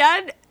 My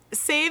dad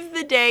saved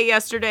the day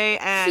yesterday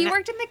and He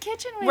worked in the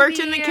kitchen with worked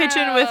in the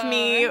kitchen with you.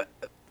 me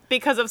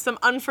because of some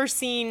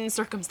unforeseen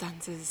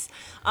circumstances.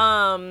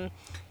 And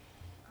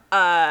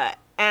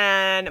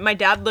my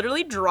dad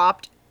literally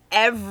dropped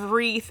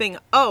everything.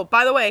 Oh,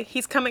 by the way,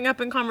 he's coming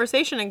up in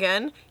conversation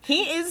again.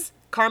 He is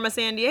Karma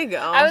Sandiego.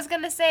 I was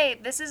going to say,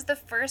 this is the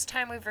first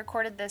time we've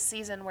recorded this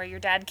season where your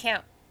dad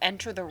can't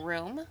enter the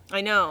room.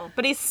 I know,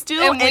 but he's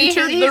still He's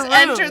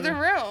entered the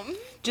room.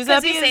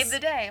 Giuseppe he saved the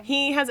day.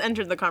 He has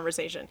entered the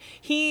conversation.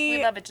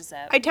 We love it,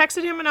 Giuseppe. I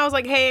texted him and I was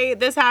like, hey,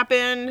 this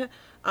happened.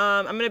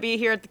 I'm going to be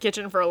here at the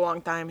kitchen for a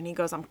long time. And he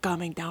goes, I'm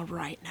coming down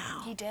right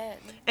now. He did.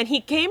 And he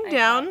came I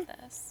down, love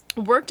this.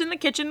 worked in the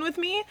kitchen with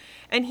me.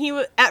 And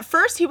at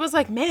first he was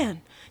like,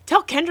 man,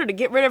 tell Kendra to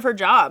get rid of her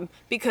job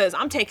because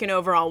I'm taking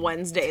over on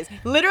Wednesdays.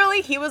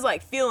 Literally, he was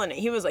like feeling it.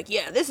 He was like,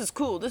 yeah, this is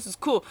cool. This is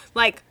cool.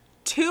 Like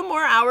 2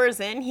 more hours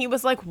in, he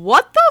was like,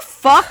 what the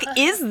fuck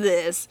is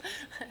this?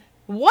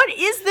 What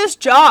is this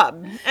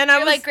job? And I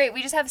was like, great,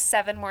 we just have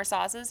 7 more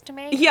sauces to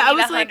make. Yeah, We I need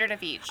was 100 like,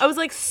 of each. I was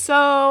like,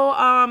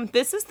 so,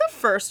 this is the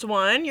first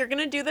one. You're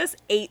gonna do this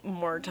 8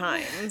 more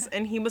times.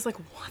 And he was like,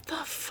 what the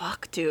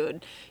fuck,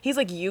 dude? He's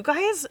like, you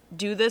guys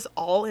do this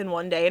all in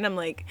one day? And I'm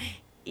like,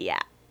 yeah.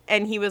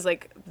 And he was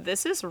like,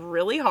 this is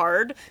really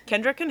hard.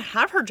 Kendra can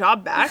have her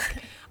job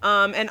back.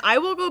 And I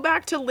will go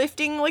back to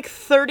lifting like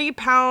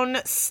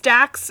 30-pound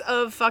stacks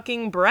of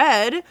fucking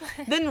bread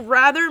than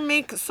rather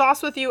make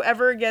sauce with you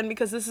ever again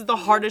because this is the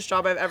hardest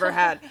job I've ever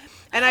had.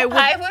 And I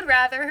would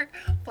rather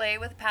play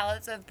with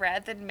pallets of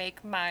bread than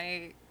make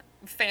my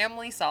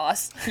family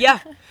sauce. Yeah.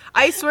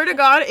 I swear to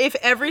God, if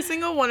every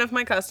single one of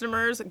my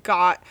customers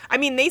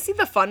they see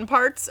the fun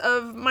parts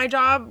of my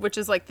job, which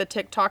is like the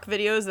TikTok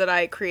videos that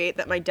I create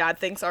that my dad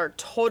thinks are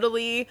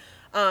totally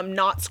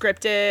not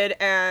scripted,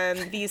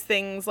 and these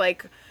things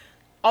like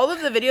all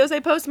of the videos I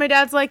post, my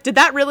dad's like, did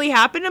that really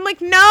happen? I'm like,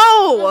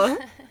 no,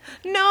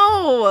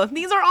 no,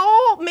 these are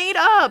all made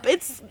up.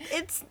 It's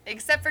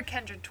Except for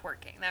Kendra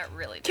twerking. That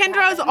really did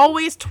Kendra's happen.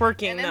 always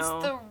twerking And though.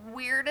 it's the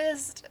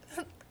weirdest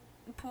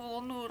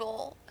pool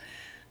noodle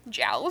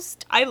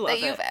joust I love that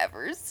it. you've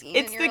ever seen.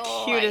 It's in the your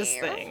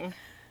cutest life. thing.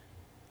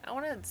 I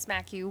want to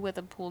smack you with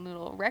a pool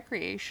noodle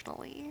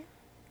recreationally.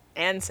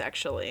 And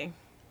sexually.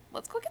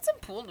 Let's go get some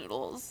pool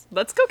noodles.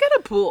 Let's go get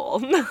a pool.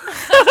 Sick.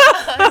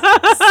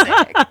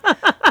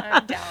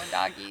 I'm down,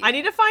 doggy. I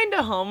need to find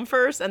a home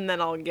first, and then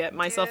I'll get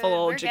myself a Dude,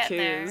 little we're getting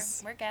there.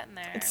 jacuzzi. We're getting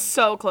there. It's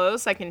so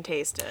close, I can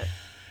taste it.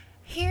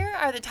 Here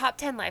are the top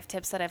 10 life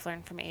tips that I've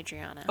learned from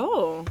Adriana.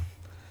 Oh.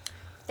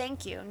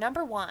 Thank you.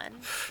 Number 1,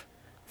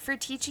 for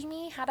teaching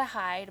me how to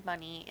hide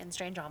money in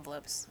strange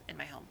envelopes in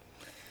my home.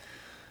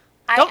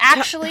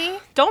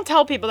 Don't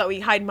tell people that we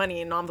hide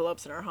money in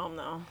envelopes in our home,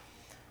 though.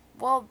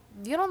 Well,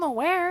 you don't know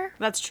where.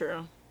 That's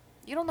true.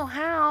 You don't know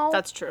how.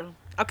 That's true.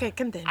 Okay,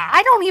 continue.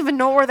 I don't even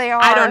know where they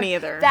are. I don't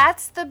either.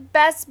 That's the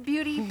best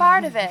beauty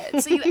part of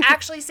it. So you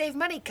actually save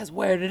money, because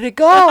where did it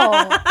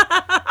go?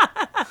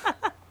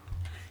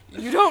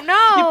 You don't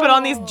know. You put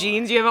on these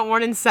jeans you haven't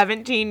worn in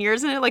 17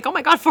 years, and you're like, oh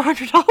my god,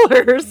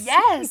 $400.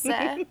 Yes.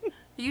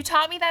 You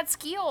taught me that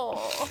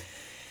skill.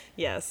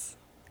 Yes.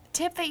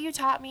 Tip that you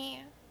taught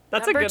me.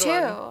 That's Number a good 2.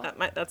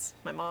 one. That's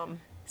my mom.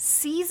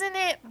 Season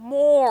it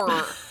more.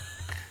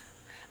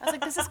 I was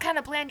like, this is kind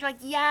of bland. You're like,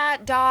 yeah,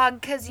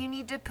 dog, because you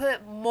need to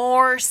put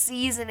more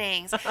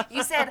seasonings.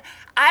 You said,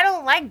 I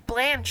don't like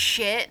bland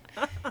shit.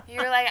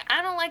 You're like,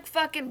 I don't like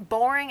fucking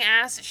boring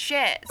ass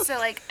shit. So,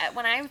 like,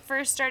 when I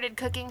first started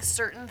cooking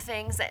certain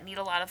things that need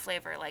a lot of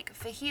flavor, like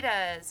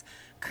fajitas,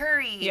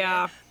 curry,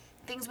 Yeah.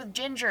 things with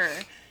ginger,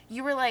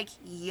 you were like,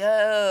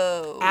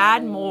 yo.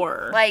 Add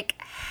more. Like,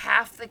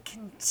 half the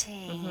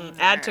container.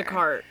 Add to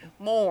cart.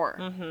 More.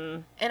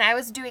 And I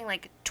was doing,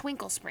 like,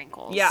 twinkle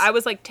sprinkles. Yeah, I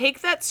was like, take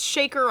that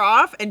shaker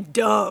off and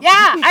dump. Yeah,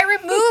 I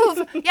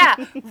remove. Yeah.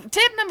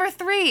 Tip number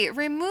 3,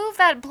 remove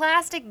that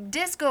plastic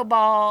disco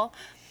ball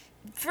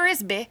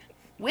frisbee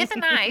with a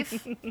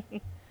knife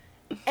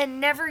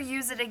and never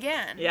use it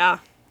again. Yeah.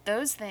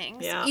 Those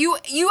things. Yeah. You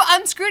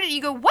unscrewed it.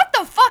 You go, what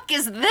the fuck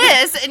is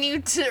this? And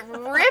you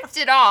ripped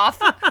it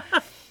off.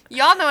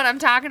 Y'all know what I'm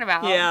talking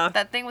about. Yeah.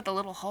 That thing with the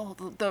little hole,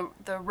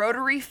 the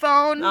rotary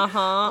phone.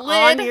 Uh-huh.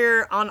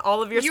 Lid. On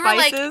all of your You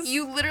spices. were like,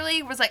 you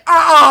literally was like,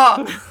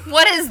 oh,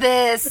 what is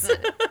this?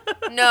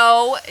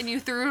 No, and you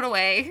threw it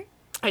away.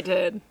 I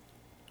did.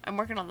 I'm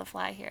working on the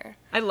fly here.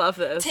 I love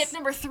this. Tip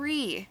number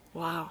 3,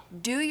 Wow.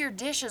 do your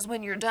dishes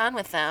when you're done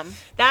with them.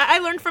 That I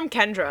learned from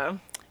Kendra.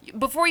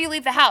 Before you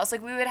leave the house,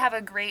 like, we would have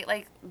a great,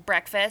 like,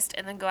 breakfast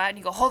and then go out and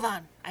you go, hold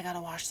on, I gotta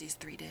wash these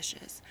 3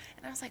 dishes.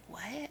 And I was like,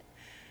 what?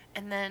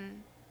 And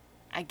then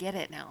I get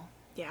it now.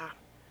 Yeah.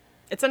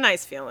 It's a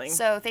nice feeling.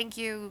 So thank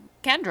you,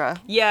 Kendra.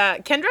 Yeah,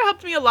 Kendra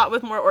helped me a lot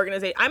with more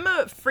organization. I'm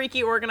a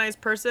freaky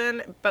organized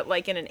person, but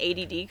like in an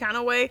ADD kind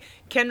of way.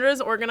 Kendra's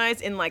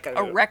organized in like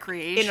A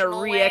recreational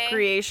way.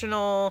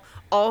 recreational,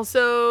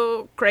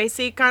 also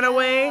crazy kind of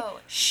way. Oh,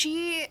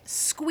 she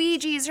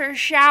squeegees her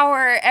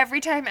shower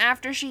every time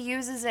after she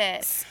uses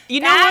it.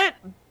 You know what?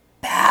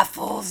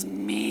 Baffles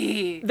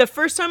me. The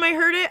first time I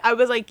heard it, I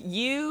was like,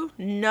 you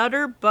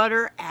nutter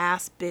butter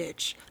ass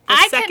bitch. The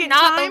I second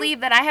cannot time-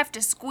 believe that I have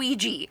to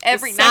squeegee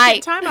every the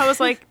night. second time, I was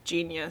like,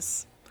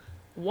 genius.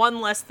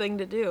 One less thing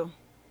to do.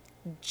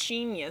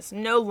 Genius.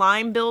 No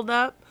Lyme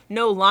buildup.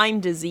 No Lyme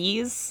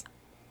disease.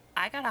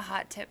 I got a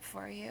hot tip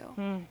for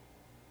you.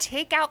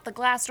 Take out the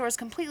glass doors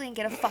completely and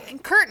get a fucking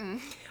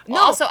curtain.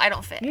 Well, No. also, I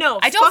don't fit. No,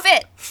 I don't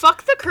fit.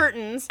 Fuck the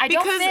curtains. I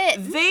don't because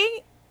fit.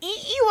 they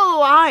eat you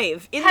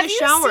alive in Have the you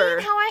shower.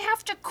 seen how I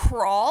have to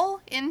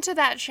crawl into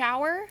that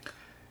shower?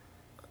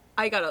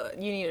 You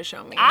need to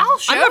show me. I'll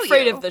show I'm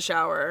afraid you. of the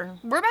shower.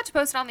 We're about to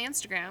post it on the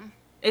Instagram.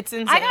 It's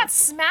insane. I got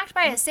smacked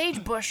by a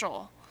sage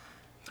bushel.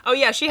 Oh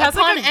yeah, she has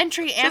upon like a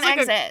entry she has and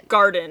like a exit.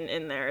 garden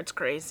in there. It's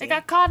crazy. It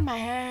got caught in my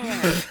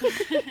hair.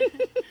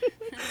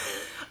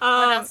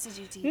 What else did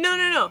you teach me?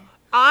 No.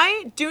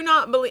 I do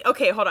not believe.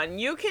 Okay, hold on.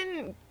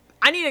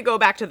 I need to go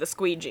back to the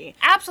squeegee.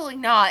 Absolutely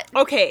not.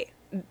 Okay,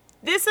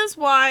 this is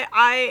why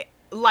I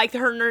like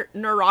her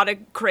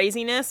neurotic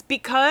craziness,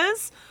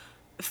 because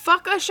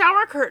fuck a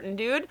shower curtain,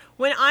 dude.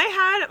 When I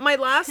had my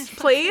last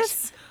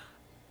place,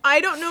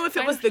 I don't know if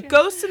it was the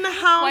ghost in the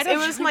house, don't it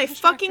was you my like the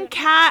shower fucking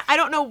curtain? cat, I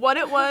don't know what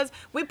it was.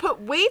 We put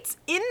weights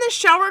in the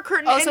shower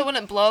curtain. Oh, and, so it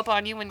wouldn't blow up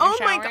on you when you're oh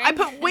my showering? god, I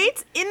put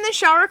weights in the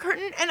shower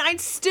curtain and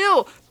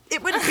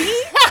it would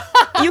be,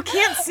 you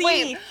can't see.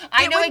 Wait,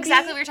 I It know would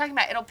exactly be what you're talking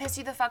about. It'll piss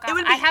you the fuck off.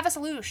 would I be- have a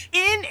solution.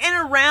 in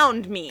and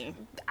around me.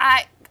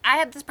 I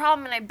had this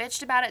problem and I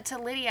bitched about it to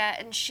Lydia,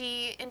 and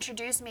she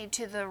introduced me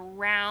to the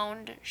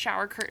round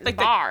shower curtain Like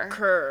bar. the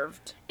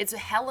curved. It's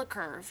hella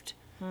curved.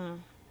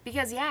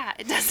 Because yeah,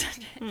 it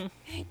doesn't.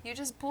 You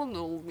just pool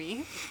noodled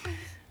me.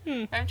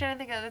 I'm trying to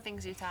think of other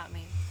things you taught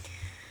me.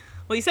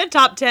 Well, you said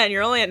top 10.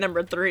 You're only at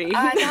number 3.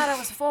 I thought it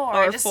was 4. Or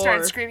I just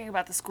started 4. screaming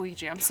about the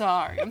squeegee. I'm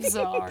sorry. I'm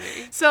sorry.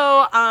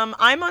 So,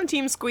 I'm on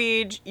Team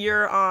Squeege.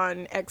 You're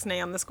on X-Nay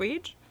on the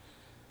Squeege.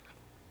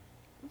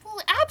 Well,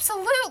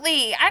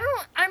 absolutely.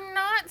 I'm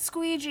not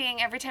squeegeeing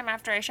every time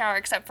after I shower,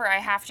 except for I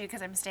have to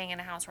because I'm staying in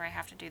a house where I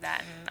have to do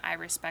that, and I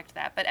respect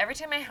that. But every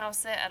time I house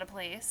sit at a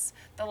place,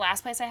 the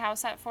last place I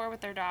house sat for with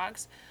their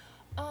dogs,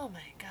 Oh my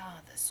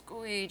god, the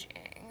squeegeeing.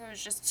 It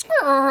was just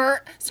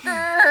skirt,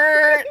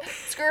 skirt,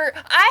 skirt.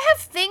 I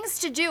have things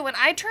to do. When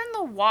I turn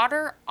the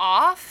water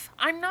off,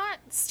 I'm not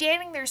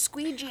standing there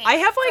squeegeeing I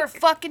have, for like-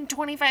 fucking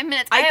 25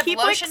 minutes. I have keep,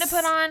 lotion like, to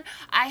put on.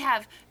 I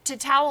have to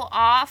towel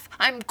off.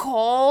 I'm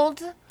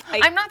cold.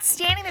 I- I'm not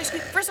standing there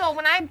squeegeeing. First of all,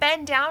 when I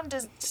bend down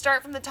to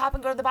start from the top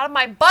and go to the bottom,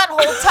 my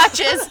butthole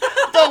touches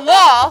the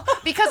wall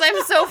because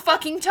I'm so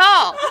fucking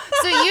tall.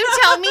 So you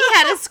tell me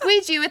how to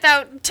squeegee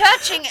without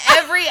touching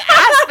every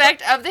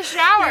aspect of the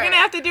shower. You're gonna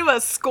have to do a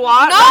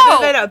squat No!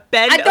 rather than a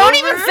bend I don't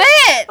even over.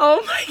 fit.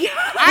 Oh my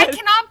god. I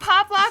cannot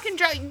pop, lock, and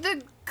drop.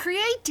 The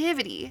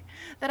creativity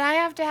that I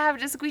have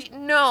to squeeze.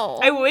 No.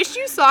 I wish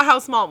you saw how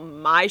small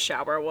my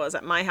shower was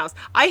at my house.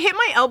 I hit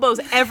my elbows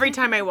every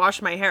time I wash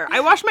my hair.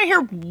 I wash my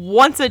hair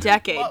once a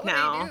decade What would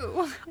now. I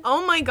do?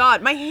 Oh my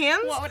god, my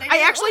hands! What would I I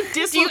do? actually Do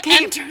you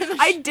dislocate. enter the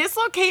I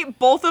dislocate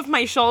both of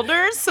my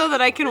shoulders so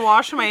that I can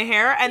wash my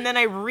hair, and then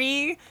I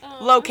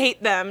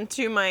relocate them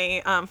to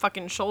my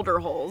fucking shoulder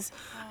holes.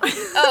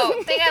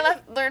 Oh, thing I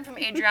learned from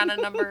Adriana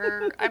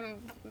number.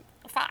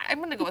 I'm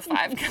gonna go with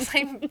 5 because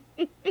I'm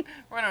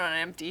running on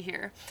empty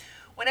here.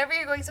 Whenever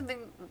you're going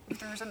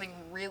through something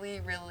really,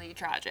 really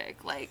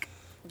tragic, like,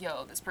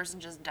 yo, this person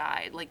just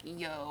died, like,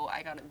 yo,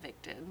 I got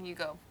evicted, and you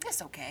go,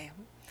 it's okay.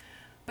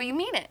 But you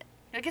mean it.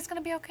 You're like, it's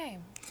gonna be okay.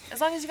 As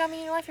long as you got me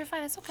in your life, you're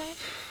fine, it's okay.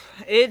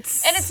 And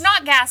it's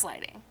not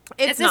gaslighting.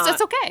 It's just, not.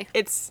 it's okay.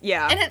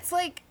 Yeah. And it's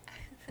like,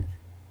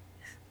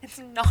 it's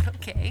not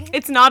okay.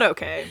 It's not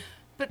okay.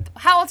 But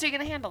how else are you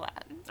gonna handle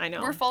that? I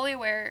know. We're fully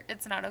aware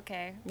it's not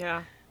okay.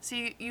 Yeah. So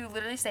you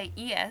literally say,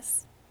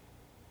 yes,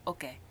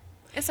 okay.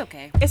 It's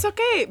okay. It's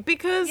okay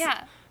because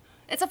Yeah.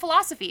 It's a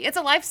philosophy. It's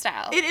a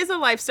lifestyle. it is a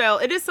lifestyle.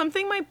 It is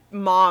something my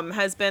mom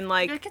has been You're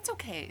like. like, it's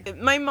okay.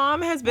 My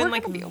mom has been We're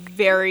like gonna be okay.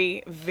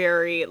 very,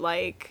 very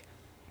like.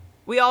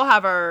 We all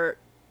have our,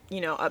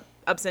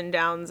 ups and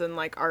downs and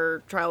like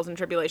our trials and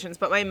tribulations,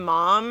 but my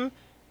mom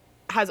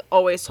has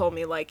always told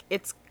me like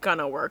it's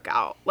gonna work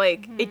out.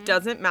 Like it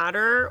doesn't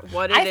matter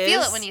what it is. I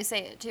feel it when you say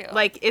it too.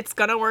 Like it's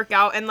gonna work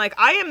out, and like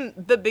I am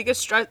the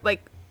biggest stress.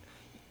 Like,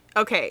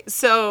 okay,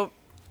 so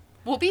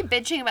we'll be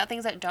bitching about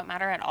things that don't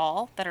matter at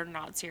all, that are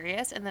not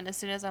serious, and then as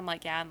soon as I'm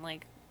like, yeah, I'm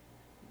like,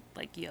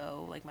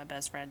 yo, like my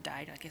best friend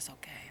died, like it's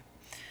okay.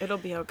 it'll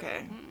be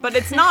okay. But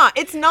it's not.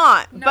 It's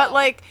not. But No,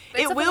 like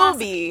it's it a will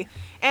philosophy. be.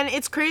 And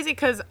it's crazy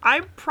because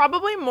I'm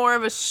probably more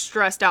of a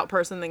stressed out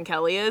person than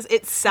Kelly is.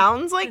 It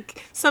sounds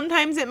like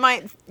sometimes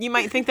you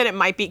might think that it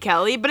might be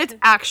Kelly, but it's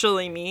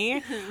actually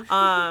me.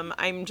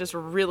 I'm just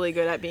really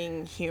good at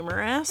being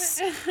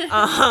humorous.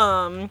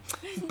 But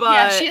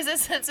Yeah, she has a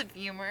sense of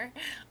humor.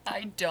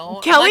 I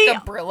don't. Kelly- I'm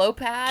like a Brillo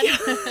pad.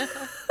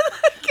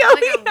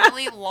 Kelly, like a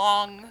really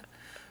long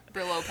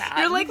Brillo pad.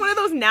 you're like one of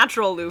those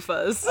natural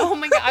loofahs. oh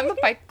my god, I'm a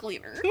pipe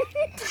cleaner. You're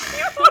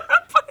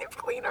a pipe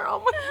cleaner.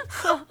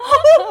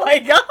 Oh my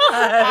god.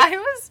 I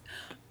was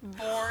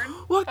born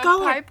What a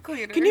color? pipe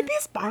cleaner. Can you be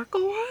a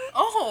sparkle one?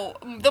 Oh,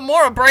 the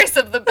more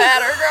abrasive, the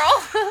better,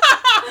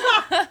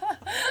 girl.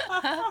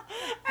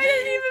 I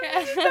didn't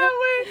even think that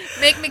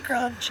way. Make me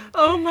crunchy.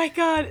 Oh my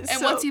god.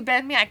 And once you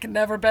bend me, I can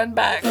never bend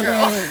back,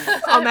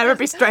 girl. I'll never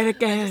be straight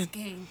again.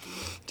 Kinky.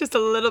 Just a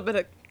little bit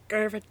of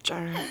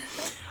curvature.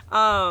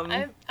 I'm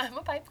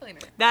a pipe cleaner.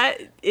 That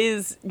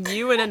is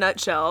you in a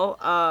nutshell.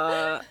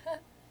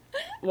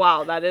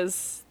 Wow, that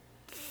is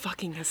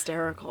fucking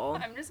hysterical.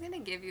 I'm just gonna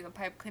give you a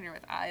pipe cleaner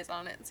with eyes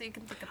on it so you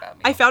can think about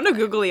me. I found a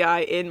googly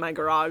eye in my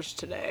garage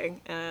today,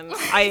 and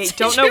I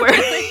don't know you where.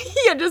 really?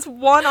 Yeah, just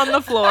one on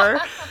the floor.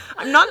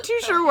 I'm not too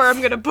sure where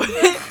I'm gonna put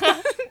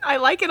it. I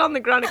like it on the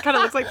ground. It kind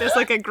of looks like there's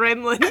like a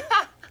gremlin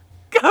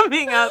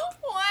coming up.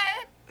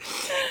 What?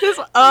 Just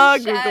a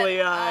Shut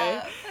googly eye.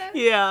 up.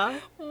 Yeah.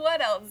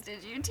 What else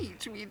did you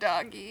teach me,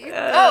 doggy?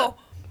 Uh,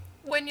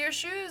 When your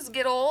shoes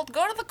get old,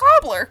 go to the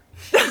cobbler.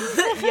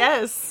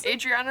 Yes.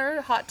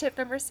 Adriana, hot tip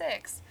number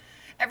 6.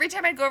 Every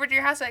time I'd go over to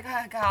your house, like,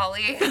 oh,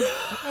 golly,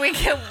 we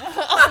can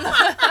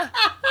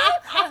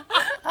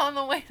on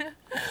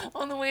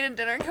the way to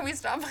dinner. Can we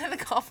stop by the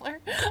cobbler?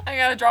 I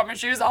gotta drop my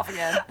shoes off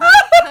again.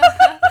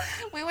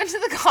 We went to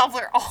the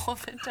cobbler all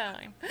the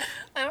time.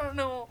 I don't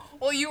know.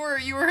 Well, you were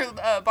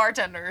a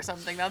bartender or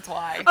something. That's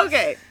why.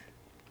 Okay.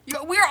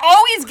 We're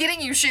always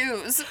getting you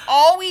shoes.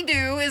 All we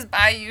do is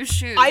buy you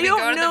shoes. I we don't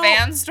go to know- the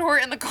van store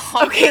in the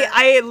cobbler. Okay,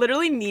 I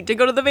literally need to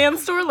go to the van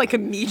store like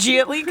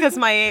immediately because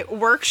my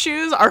work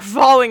shoes are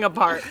falling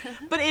apart.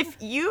 But if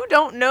you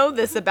don't know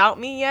this about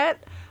me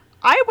yet,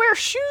 I wear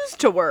shoes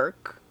to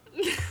work.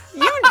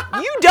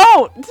 You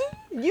don't.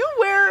 You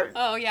wear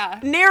Oh yeah.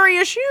 nary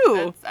a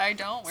shoe. I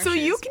don't wear So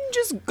shoes. you can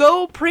just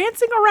go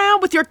prancing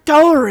around with your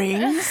toe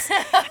rings,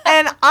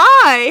 and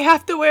I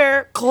have to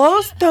wear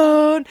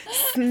closed-toed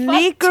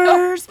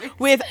sneakers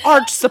with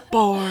arch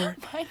support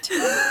I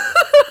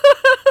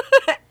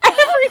do.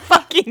 every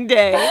fucking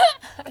day.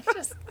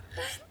 Just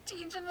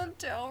teaching a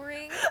toe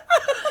ring.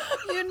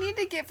 You need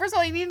to get. First of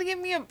all, you need to give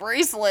me a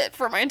bracelet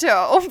for my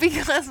toe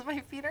because my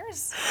feet are.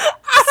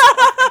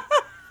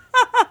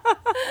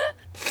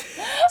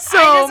 I So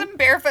just am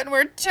barefoot and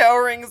wear toe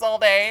rings all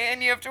day,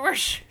 and you have to wear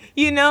shoes.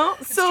 You know?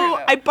 So true,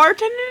 though. I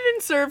bartended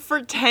and served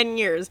for 10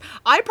 years.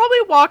 I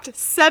probably walked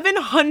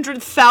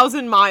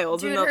 700,000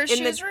 miles Dude, her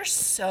shoes were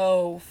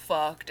so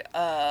fucked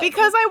up.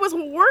 because I was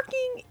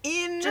working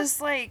in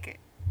Just like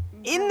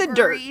in the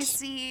dirt.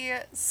 greasy,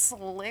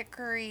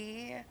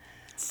 slickery.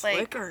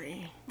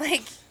 Slickery.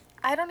 Like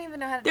I don't even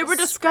know how to They were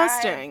describe.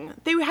 disgusting.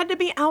 They had to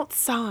be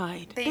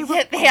outside. They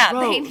were they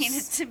gross.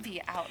 needed to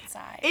be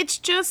outside. It's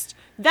just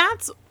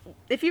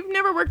if you've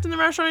never worked in the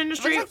restaurant It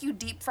industry, looks like you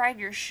deep fried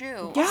your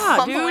shoe yeah,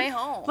 on dude. the way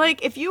home.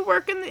 Like if you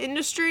work in the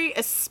industry,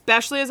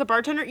 especially as a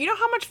bartender, you know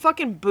how much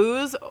fucking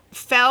booze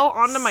fell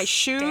onto my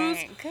shoes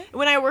Stank.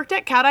 when I worked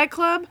at Cat Eye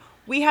Club.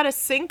 We had a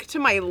sink to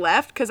my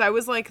left because I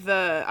was like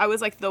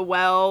the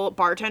well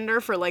bartender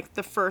for like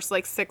the first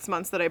like 6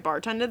 months that I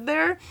bartended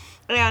there,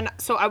 and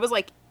so I was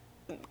like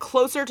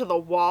closer to the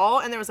wall,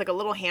 and there was like a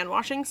little hand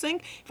washing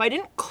sink. If I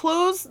didn't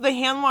close the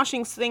hand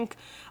washing sink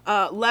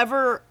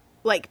lever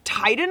like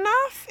tight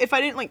enough, if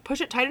I didn't like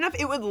push it tight enough,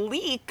 it would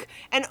leak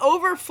and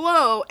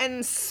overflow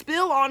and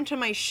spill onto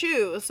my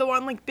shoe. So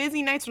on like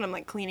busy nights when I'm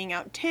like cleaning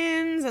out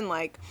tins and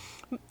like,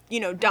 you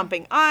know,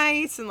 dumping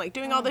ice and like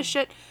doing all this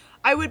shit,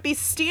 I would be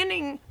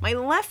standing, my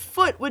left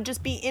foot would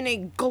just be in a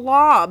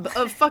glob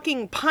of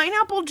fucking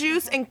pineapple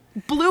juice and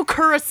blue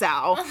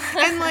curacao.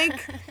 And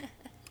like,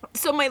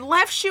 so my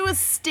left shoe is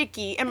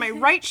sticky and my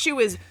right shoe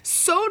is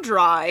so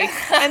dry.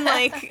 And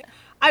like,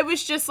 I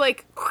was just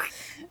like,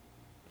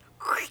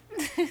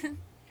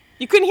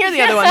 you couldn't hear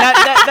the other one.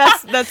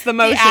 That's the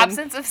motion. the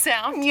absence of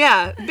sound.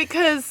 Yeah,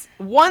 because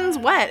one's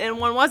wet and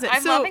one wasn't.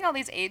 I'm so, loving all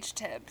these age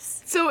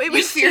tips. So it You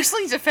was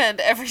fiercely defend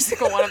every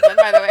single one of them,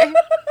 by the way.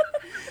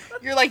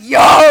 You're like,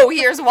 yo,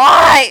 here's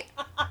why.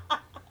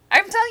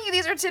 I'm telling you,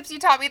 these are tips you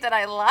taught me that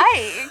I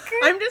like.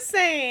 I'm just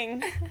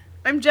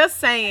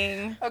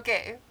saying.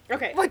 Okay.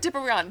 Okay. What tip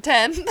are we on?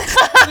 10?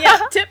 Yeah,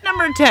 tip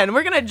number 10.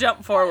 We're going to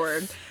jump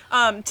forward.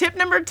 Tip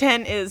number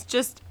 10 is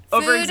just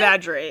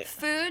over-exaggerate.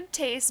 Food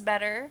tastes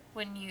better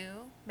when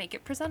you make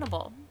it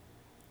presentable.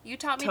 You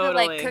taught me to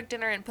Totally. like cook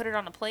dinner and put it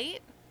on a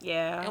plate,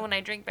 Yeah. and when I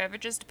drink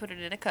beverages to put it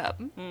in a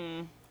cup.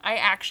 I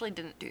actually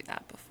didn't do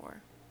that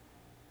before.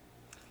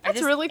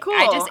 That's really cool.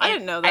 I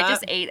didn't know that. I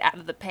just ate out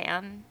of the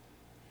pan.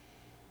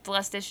 The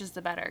less dishes,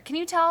 the better. Can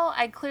you tell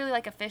I clearly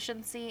like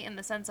efficiency in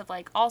the sense of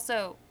like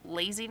also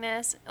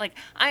laziness? Like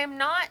I am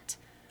not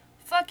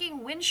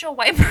fucking windshield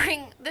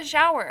wipering the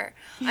shower.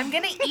 I'm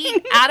gonna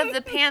eat out of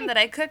the pan that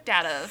I cooked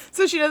out of.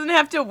 So she doesn't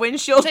have to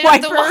windshield So I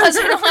wiper don't have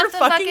to her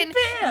fucking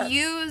pan.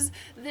 use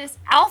this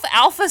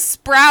alfalfa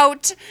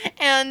sprout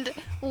and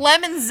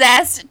lemon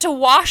zest to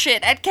wash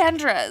it at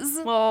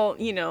Kendra's. Well,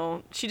 you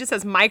know, she just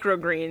has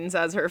microgreens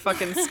as her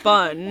fucking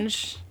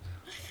sponge.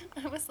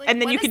 I was like, And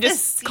then what you is can this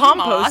just sea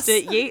compost moss?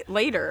 it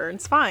later.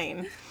 It's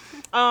fine.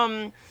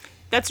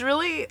 That's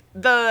really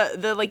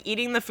the like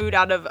eating the food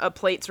out of a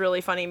plate's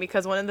really funny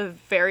because one of the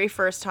very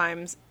first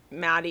times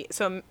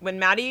when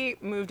Maddie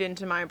moved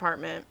into my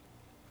apartment,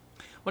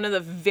 one of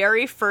the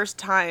very first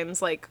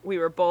times like we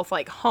were both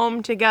like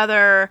home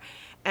together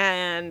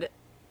and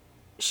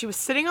she was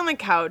sitting on the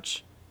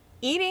couch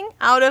eating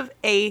out of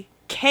a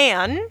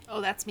can.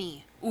 Oh, that's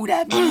me. Ooh,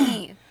 that's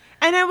me.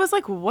 And I was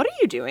like, "What are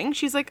you doing?"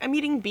 She's like, "I'm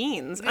eating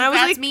beans." And I was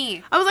That's like,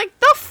 me. I was like,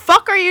 "The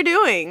fuck are you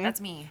doing?"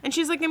 That's me. And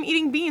she's like, "I'm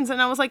eating beans." And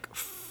I was like,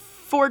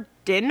 "For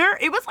dinner?"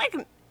 It was like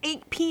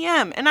 8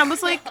 p.m. And I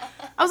was like,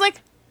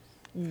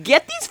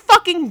 "Get these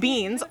fucking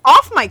beans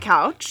off my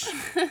couch.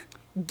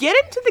 Get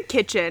into the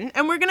kitchen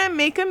and we're going to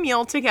make a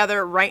meal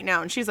together right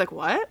now." And she's like,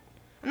 "What?"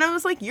 And I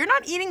was like, "You're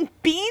not eating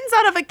beans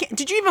out of a can.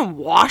 Did you even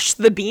wash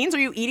the beans? Are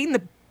you eating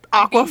the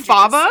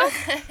aquafaba?"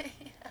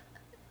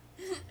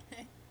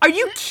 Are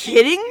you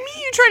kidding me?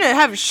 You trying to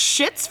have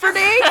shits for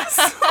days?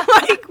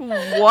 Like,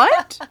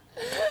 what?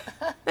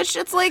 That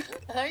shit's like,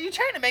 Are you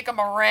trying to make a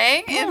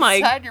meringue my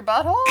inside your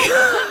butthole?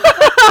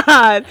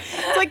 God.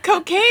 It's like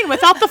cocaine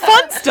without the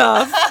fun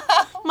stuff.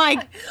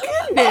 My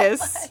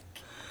goodness.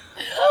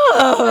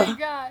 Oh my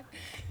god.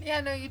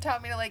 Yeah, no, you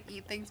taught me to like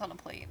eat things on a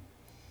plate.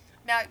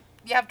 Now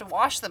you have to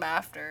wash them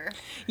after.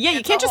 Yeah, you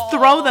It's can't a just throw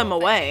whole them thing.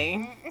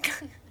 away.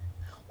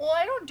 Well,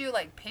 I don't do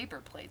like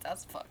paper plates.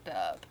 That's fucked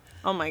up.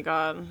 Oh my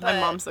God. My But-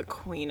 mom's the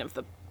queen of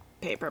the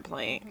paper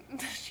plate.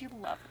 She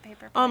loved the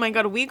paper plate. Oh my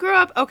God. We grew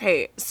up.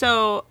 Okay,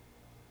 so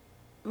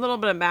a little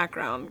bit of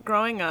background.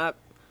 Growing up,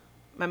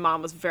 my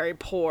mom was very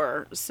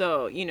poor.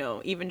 So, you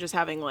know, even just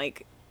having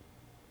like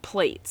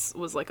plates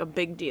was like a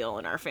big deal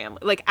in our family.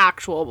 Like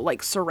actual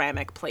like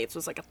ceramic plates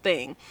was like a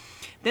thing.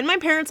 Then my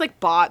parents like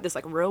bought this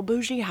like real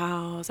bougie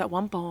house at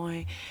one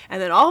point.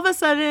 And then all of a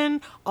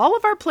sudden, all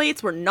of our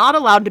plates were not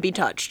allowed to be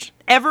touched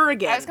ever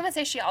again. I was gonna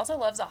say she also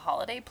loves a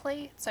holiday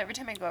plate. So every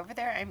time I go over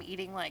there, I'm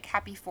eating like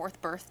happy 4th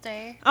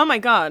birthday Oh my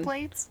God.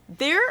 plates.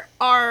 There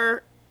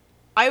are,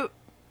 4th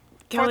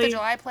Kelly, of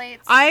July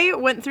plates. I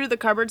went through the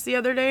cupboards the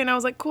other day and I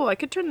was like, cool, I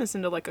could turn this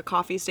into like a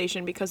coffee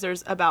station because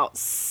there's about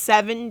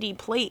 70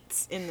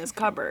 plates in this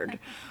cupboard.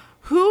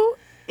 Who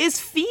is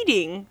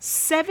feeding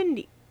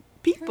 70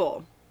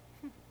 people?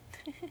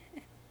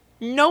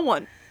 No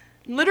one.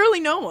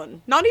 Literally no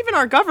one. Not even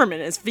our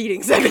government is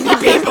feeding 70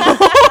 people.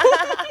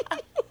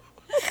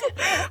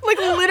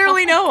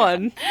 literally no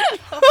one.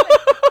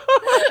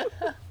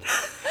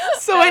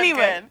 So That was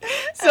anyway, good. That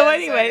was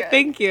so good.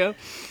 thank you.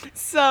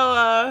 So,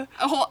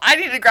 Oh, I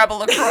need to grab a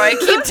LaCroix.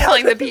 Keep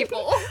telling the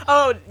people.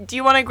 oh, do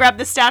you want to grab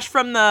the stash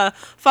from the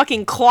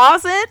fucking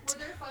closet? Were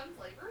there fun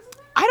flavors in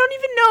there? I don't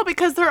even know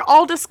because they're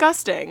all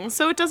disgusting,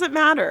 so it doesn't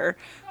matter.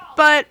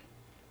 But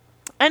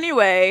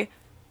anyway,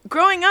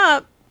 growing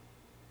up,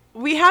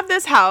 we have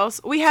this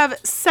house, we have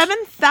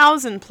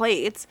 7,000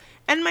 plates,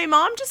 and my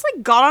mom just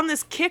like got on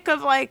this kick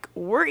of like,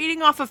 we're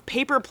eating off of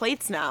paper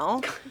plates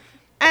now.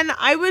 And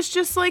I was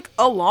just like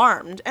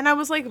alarmed. And I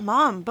was like,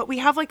 Mom, but we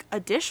have like a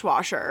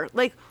dishwasher.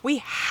 Like, we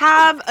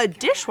have a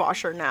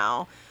dishwasher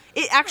now.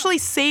 It actually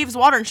saves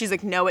water. And she's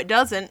like, no, it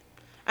doesn't.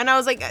 And I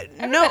was like,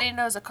 no. Everybody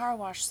knows a car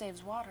wash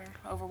saves water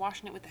over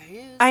washing it with the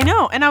hose. I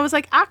know. And I was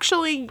like,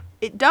 actually,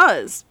 it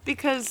does.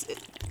 Because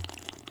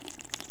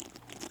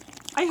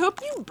I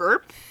hope you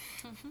burp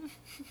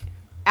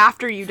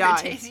after you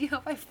die. Daisy, you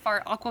hope I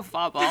fart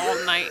aquafaba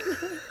all night.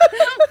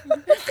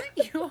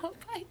 You hope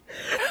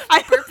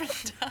I burp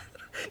and die.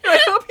 I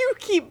hope you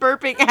keep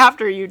burping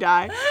after you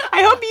die.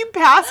 I hope you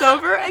pass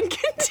over and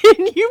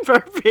continue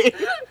burping.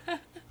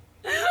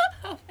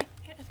 Oh my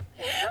God.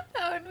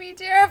 That would be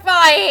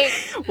terrifying.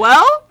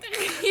 Well,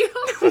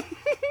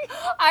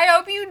 I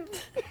hope you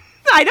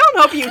I don't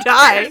hope you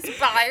die.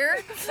 expire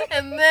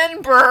and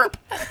then burp.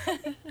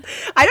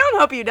 I don't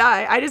hope you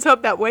die. I just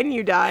hope that when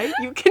you die,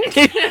 you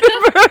continue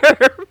to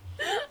burp.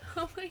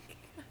 Oh my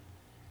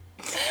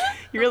God.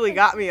 You really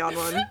got me on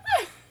one.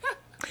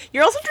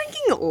 You're also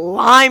drinking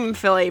lime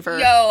flavor.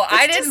 Yo,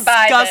 I That's didn't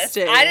buy this.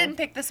 disgusting. I didn't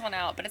pick this one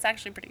out, but it's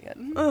actually pretty good.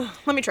 Ugh,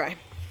 let me try.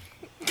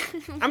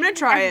 I'm gonna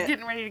try I'm it.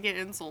 getting ready to get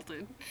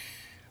insulted.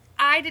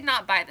 I did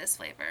not buy this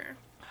flavor.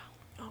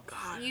 Oh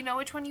God. You know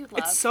which one you love?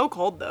 It's so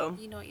cold though.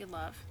 You know what you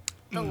love?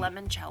 The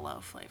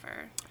limoncello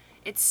flavor.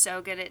 It's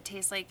so good. It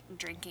tastes like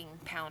drinking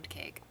pound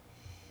cake.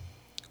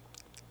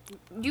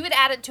 You would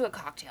add it to a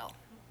cocktail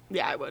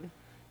Yeah, I would.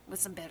 with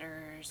some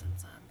bitters and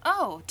some.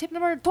 Oh, tip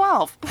number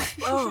 12.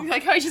 Oh.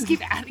 Like how I just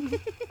keep adding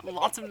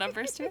lots of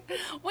numbers to it.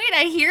 Wait,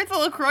 I hear the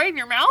LaCroix in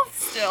your mouth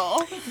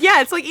still.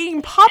 Yeah, it's like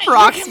eating Pop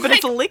Rocks, can, but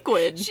it's a like-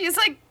 liquid. She's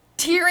like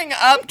tearing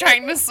up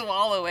trying to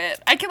swallow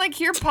it. I can like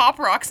hear Pop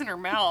Rocks in her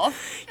mouth.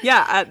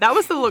 Yeah, that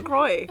was the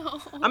LaCroix.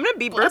 I'm gonna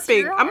be bless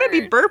burping. your I'm gonna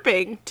be heart.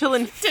 burping till Till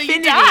infinity.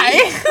 you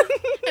die.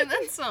 And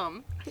then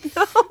some.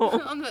 No,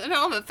 On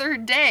the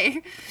third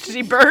day.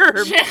 she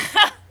burped.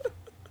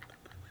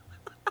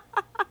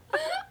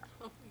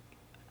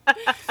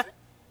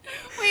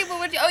 Wait, what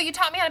would you... Oh, you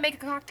taught me how to make a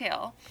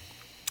cocktail.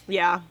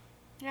 Yeah,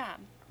 Yeah,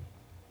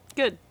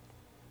 good.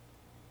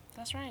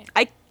 that's right.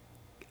 I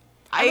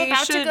I'm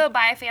about should, to go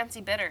buy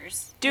fancy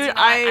bitters. 'Cause, dude. you know,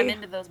 I'm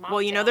into those mocktails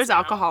well, you know, there's now.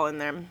 alcohol in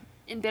there.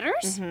 In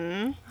bitters?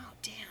 Hmm. Oh,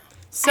 damn.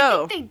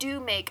 So I think they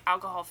do make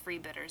alcohol-free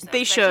bitters, though.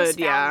 They 'cause I just should,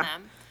 yeah.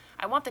 found them.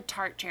 I want the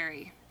tart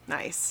cherry.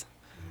 nice.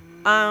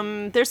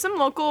 There's some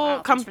local.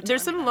 Wow, thanks for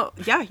there's telling some.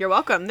 me Yeah, you're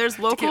welcome. There's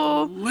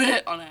local.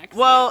 lit on accident.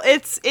 Well,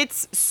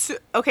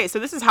 okay. So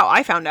this is how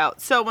I found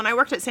out. So when I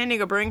worked at San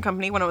Diego Brewing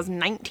Company when I was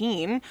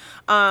 19,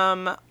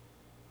 a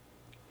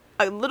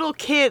little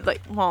kid,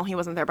 like, well, he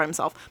wasn't there by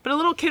himself, but a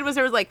little kid was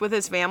there, like, with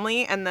his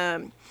family, and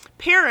the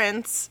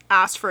parents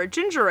asked for a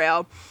ginger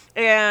ale.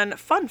 And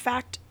fun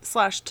fact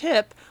 /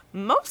 tip,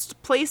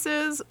 most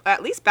places,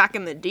 at least back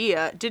in the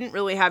day, didn't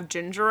really have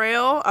ginger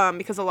ale,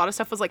 because a lot of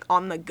stuff was like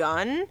on the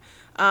gun.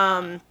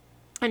 And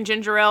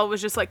ginger ale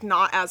was just like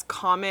not as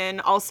common.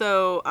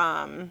 Also,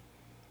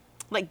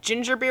 like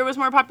ginger beer was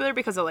more popular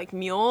because of like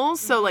mules.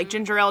 So like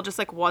ginger ale just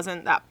like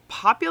wasn't that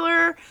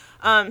popular.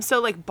 So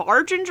like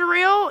bar ginger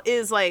ale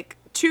is like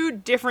two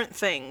different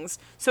things.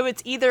 So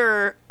it's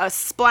either a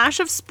splash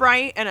of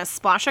Sprite and a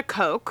splash of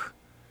Coke.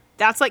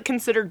 That's like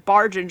considered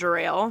bar ginger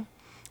ale.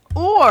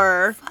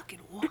 Or Fucking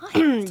what?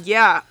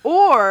 yeah,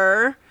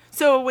 or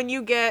so when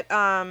you get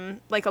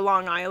like a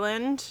Long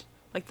Island,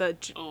 like the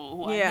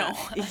Oh, yeah.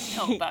 I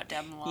know about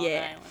them Long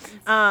Yeah.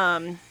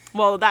 Islands.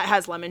 well, that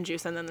has lemon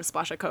juice and then the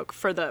splash of Coke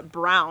for the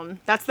brown.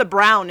 That's the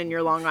brown in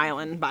your Long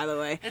Island, by the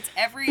way. It's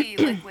every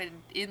liquid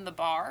in the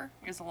bar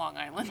is a Long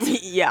Island.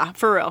 Yeah,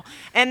 for real.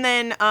 And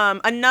then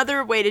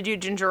another way to do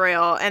ginger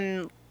ale,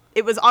 and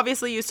it was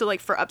obviously used to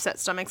like for upset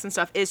stomachs and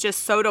stuff, is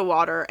just soda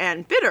water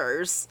and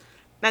bitters.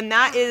 And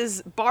that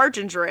is bar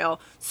ginger ale.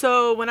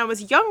 So when I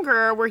was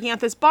younger, working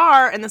at this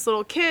bar, and this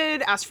little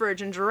kid asked for a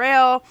ginger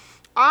ale,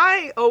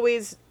 I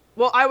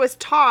was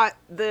taught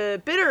the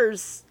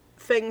bitters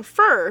thing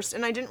first,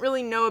 and I didn't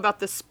really know about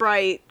the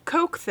Sprite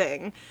Coke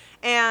thing.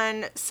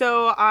 And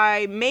so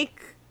I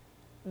make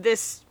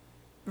this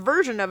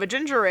version of a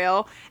ginger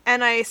ale,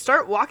 and I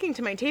start walking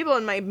to my table,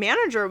 and my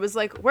manager was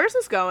like, "Where's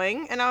this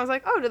going?" And I was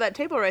like, "Oh, to that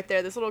table right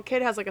there. This little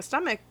kid has like a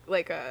stomach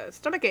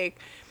ache."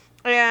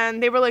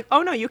 And they were like,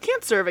 "Oh no, you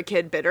can't serve a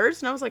kid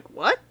bitters." And I was like,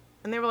 "What?"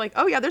 And they were like,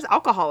 "Oh yeah, there's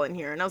alcohol in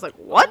here." And I was like,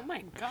 "What?" Oh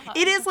my god.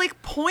 It is like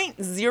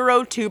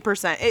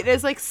 0.02%. It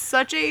is like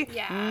such a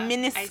Yeah, I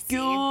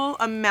minuscule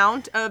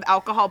amount of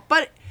alcohol,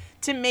 but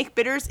to make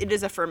bitters, it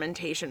is a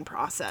fermentation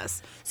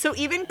process. So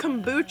even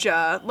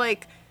kombucha,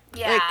 like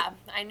Yeah,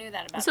 I knew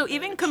that about So the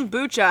even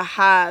booch. kombucha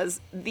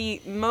has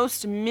the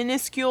most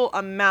minuscule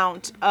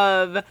amount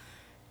of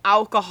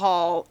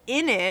alcohol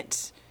in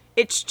it.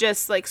 It's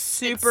just like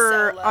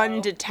super so low.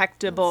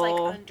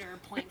 undetectable. It's like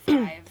under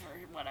 0.5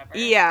 or whatever.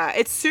 Yeah,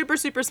 it's super,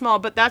 super small,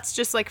 but that's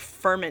just like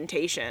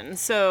fermentation.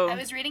 So, I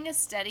was reading a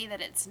study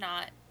that it's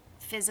not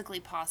physically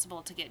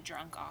possible to get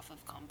drunk off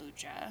of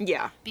kombucha.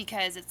 yeah.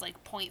 Because it's like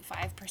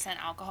 0.5%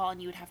 alcohol and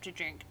you would have to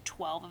drink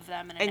 12 of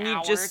them in And an you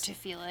hour just- to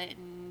feel it,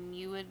 and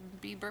you would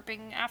be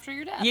burping after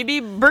your death. You'd be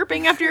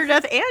burping after your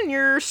death, and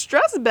your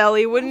stress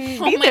belly wouldn't be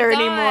Oh my there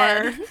God.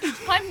 anymore.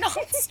 I'm not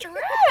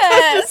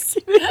stressed.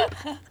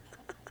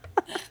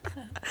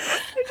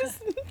 You're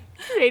just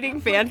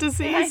creating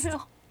fantasies. I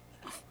know.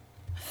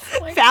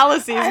 Like,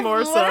 Fallacies I have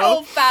more literal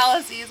so.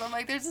 fallacies. I'm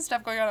like, there's this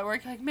stuff going on at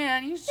work. Like,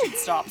 man, you should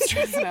stop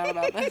stressing out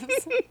about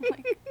this.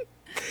 Like,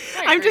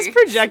 I I'm just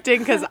agree. projecting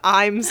because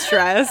I'm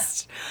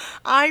stressed.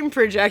 I'm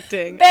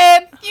projecting.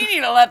 Babe, you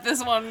need to let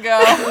this one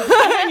go.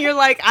 And you're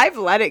like, I've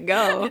let it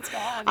go. It's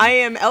gone. I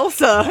am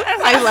Elsa.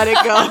 I let it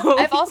go.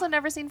 I've also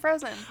never seen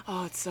Frozen.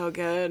 Oh, it's so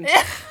good.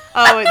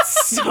 Oh,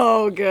 it's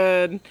so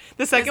good.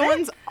 The second it?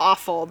 one's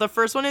awful. The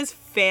first one is That's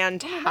how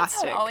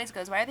fantastic. it always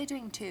goes. Why are they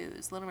doing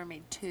twos? Little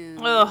Mermaid 2,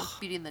 Ugh.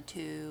 Beauty and the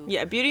Two.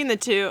 Yeah, Beauty and the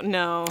Two,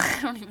 no. I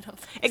don't even know.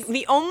 If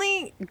The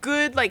only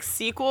good like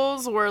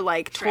sequels were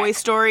like Toy Shrek.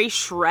 Story,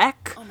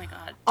 Shrek. oh my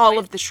God. All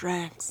of the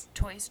Shreks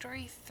Toy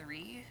Story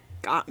 3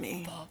 got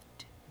me.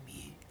 fucked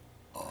me.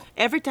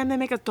 Every time they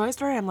make a Toy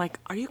Story, I'm like,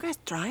 are you guys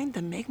trying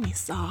to make me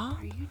sob?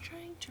 Are you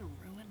trying to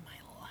ruin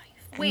my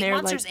life? And Wait, they're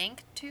Monsters Inc.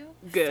 too?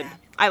 Good.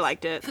 I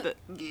liked it. but-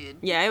 Good.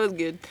 yeah, it was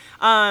good.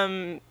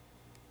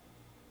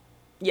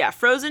 Yeah,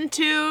 Frozen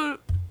 2,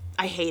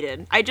 I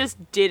hated. I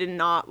just did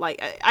not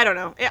like. I don't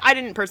know. I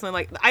didn't personally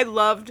like. I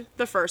loved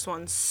the first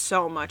one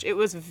so much. It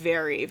was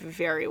very,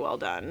 very well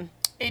done.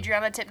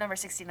 Adriana, tip number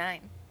 69.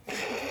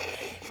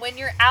 When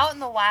you're out in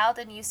the wild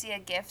and you see a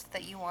gift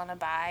that you want to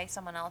buy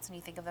someone else and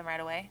you think of them right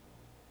away,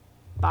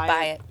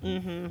 buy it.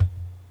 Mm-hmm.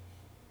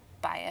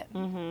 Buy it.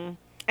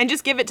 And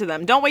just give it to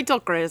them. Don't wait till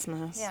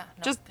Christmas. Yeah.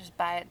 No, Just just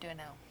buy it. Do it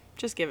now.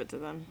 just give it to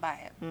them.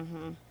 Buy it.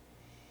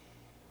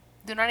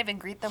 Do not even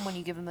greet them when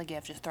you give them the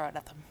gift. Just throw it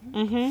at them.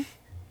 Mm-hmm.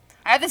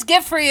 I have this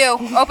gift for you.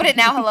 Open it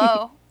now.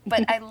 Hello.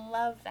 But I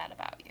love that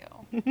about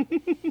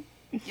you.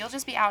 You'll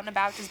just be out and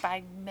about just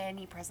buying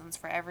many presents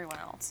for everyone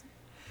else.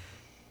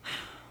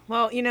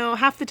 Well, you know,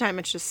 half the time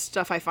it's just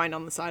stuff I find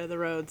on the side of the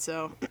road,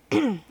 so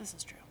This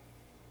is true.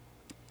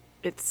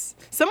 it's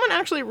someone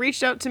actually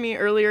reached out to me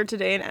earlier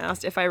today and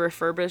asked if I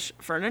refurbish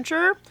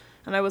furniture,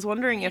 and I was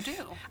wondering if do.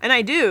 and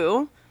I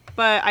do,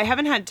 but I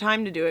haven't had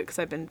time to do it because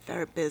I've been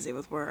very busy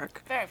with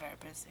work. Very, very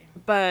busy.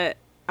 But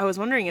I was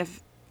wondering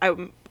if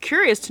I'm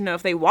curious to know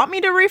if they want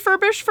me to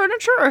refurbish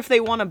furniture or if they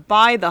want to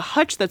buy the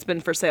hutch that's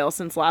been for sale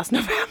since last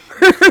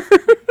November.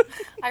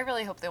 I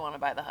really hope they want to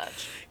buy the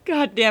hutch.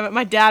 God damn it,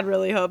 my dad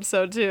really hopes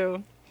so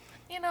too.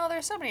 You know,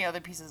 there's so many other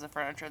pieces of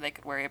furniture they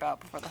could worry about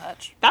before the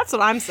hutch. That's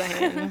what I'm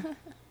saying.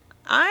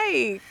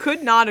 I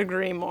could not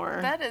agree more.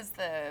 That is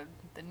the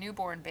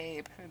newborn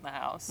babe in the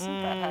house.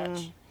 That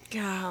hutch.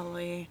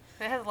 Golly.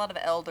 It has a lot of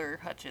elder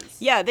hutches.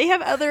 Yeah, they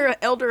have other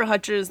elder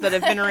hutches that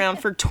have been around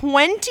for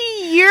 20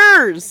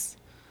 years.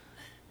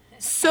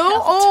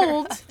 So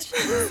old.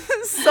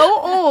 So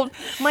old.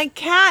 My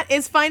cat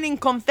is finding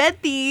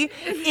confetti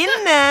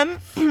in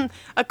them.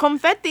 A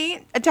confetti,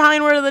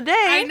 Italian word of the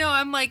day. I know.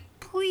 I'm like,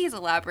 please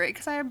elaborate,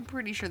 because I'm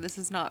pretty sure this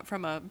is not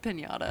from a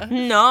pinata.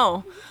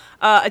 No.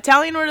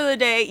 Italian word of the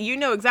day, you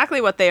know exactly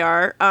what they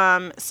are.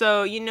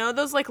 So you know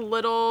those like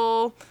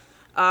little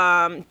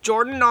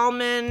Jordan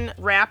almond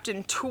wrapped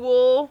in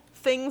tulle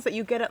things that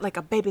you get at like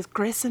a baby's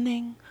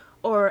christening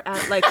or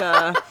at like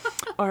a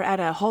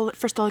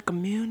first Holy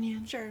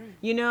Communion. Sure.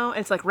 You know,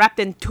 it's like wrapped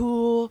in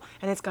tulle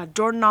and it's got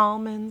Jordan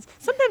almonds.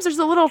 Sometimes there's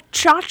a little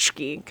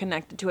tchotchke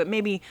connected to it,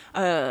 maybe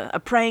a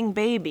praying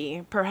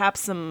baby, perhaps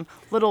some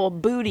little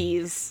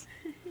booties.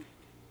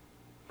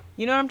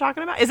 You know what I'm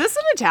talking about? Is this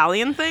an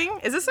Italian thing?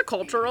 Is this a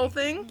cultural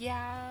thing?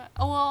 Yeah.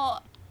 Oh,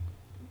 well,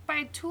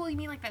 by tulle, you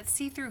mean like that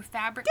see-through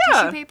fabric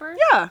Yeah. tissue paper?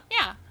 Yeah.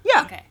 Yeah.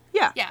 Yeah. Okay.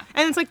 Yeah. Yeah.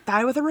 And it's like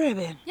tied with a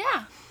ribbon.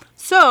 Yeah.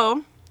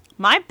 So,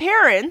 my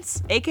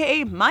parents,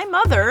 aka my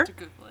mother,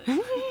 Google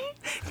it.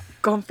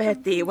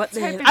 confetti. What the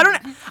Type hell?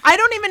 in- I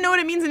don't even know what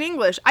it means in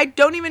English. I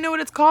don't even know what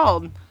it's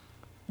called.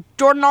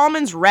 Jordan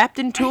almonds wrapped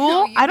in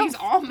tulle. No, I don't. These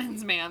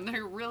almonds, man,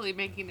 they're really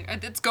making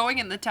it's going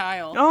in the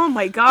tile. Oh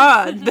my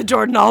god, the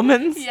Jordan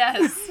almonds.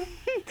 Yes.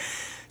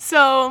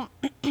 So,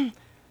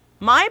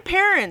 my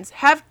parents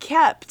have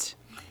kept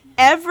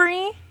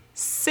every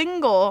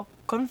single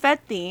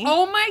confetti.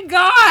 Oh my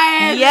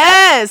god.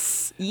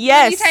 Yes,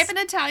 yes. When you type in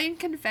Italian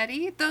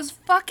confetti, those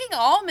fucking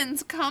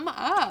almonds come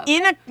up.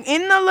 in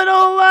the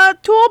little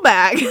tool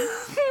bag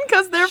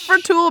because they're for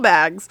tool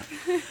bags.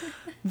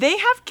 They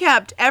have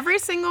kept every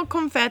single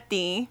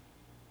confetti.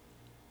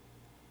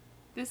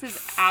 This is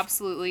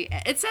absolutely.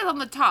 It says on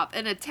the top,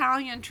 an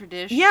Italian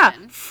tradition. Yeah,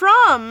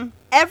 from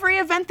every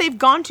event they've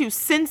gone to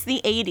since the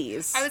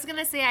 80s. I was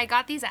gonna say I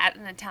got these at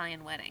an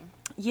Italian wedding.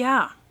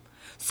 Yeah.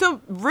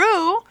 So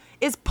Rue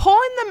is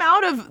pulling them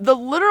out of the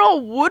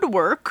literal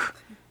woodwork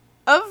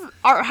of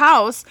our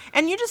house,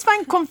 and you just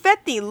find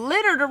confetti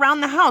littered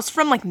around the house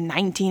from like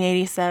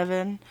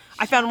 1987.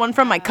 I found one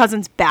from my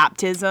cousin's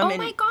baptism Oh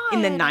my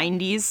in the God.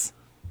 90s.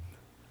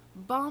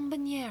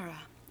 Bomboniera.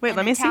 Wait, an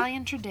let me see.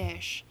 Italian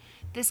tradition.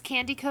 This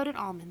candy-coated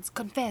almonds,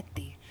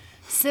 confetti,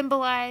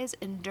 symbolize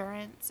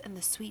endurance and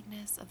the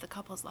sweetness of the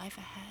couple's life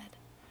ahead.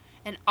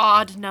 An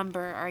odd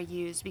number are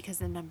used because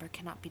the number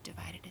cannot be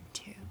divided in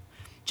two,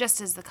 just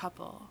as the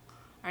couple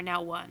are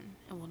now one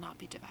and will not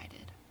be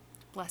divided.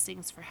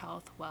 Blessings for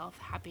health, wealth,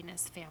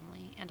 happiness,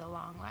 family, and a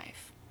long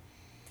life.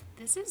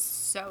 This is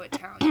so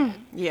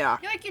Italian. Yeah.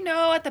 You're like,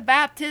 at the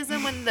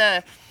baptism when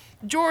the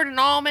Jordan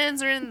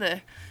almonds are in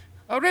the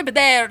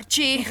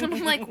arrivederci.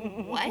 I'm like,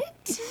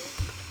 what?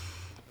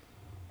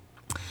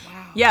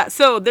 Wow. Yeah,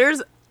 so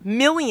there's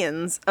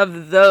millions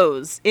of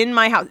those in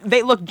my house.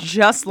 They look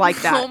just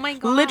like that. Oh my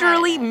God.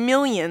 Literally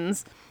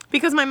millions.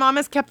 Because my mom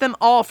has kept them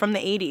all from the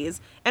 80s.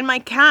 And my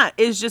cat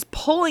is just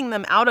pulling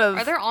them out of...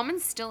 Are there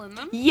almonds still in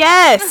them?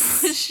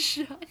 Yes!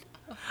 Shut up.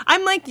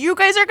 I'm like, you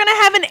guys are gonna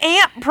have an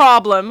ant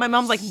problem. My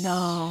mom's like,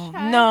 no.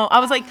 I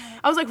was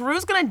like,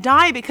 Rue's gonna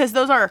die because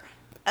those are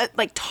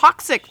like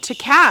toxic to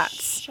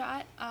cats.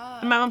 Shut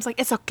up. And my mom's like,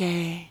 it's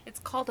okay. It's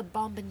called a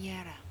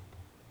bomboniera.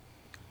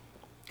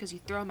 Because you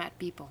throw them at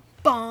people.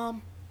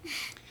 Bomb.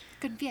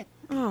 Confetti.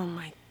 Oh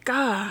my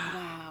God.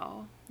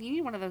 Wow. You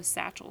need one of those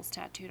satchels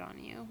tattooed on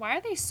you. Why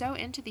are they so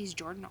into these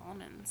Jordan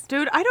almonds?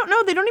 Dude, I don't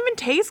know. They don't even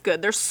taste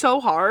good. They're so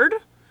hard.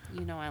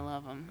 You know I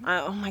love them.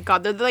 Oh my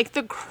God, they're like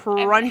the I haven't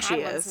had one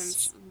crunchiest.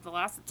 since the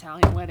last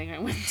Italian wedding I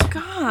went to.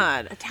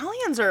 God,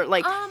 Italians are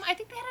like I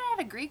think they had it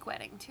at a Greek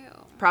wedding too.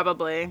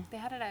 probably. They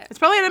had it at. It's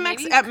probably at maybe at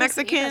Chris and Eva's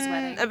Mexican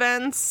wedding.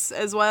 events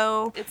as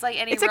well. It's like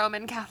any It's a-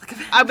 Roman Catholic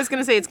event. I was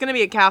gonna say it's gonna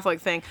be a Catholic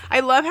thing.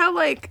 I love how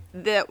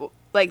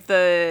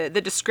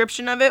the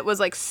description of it was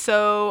like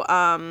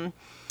so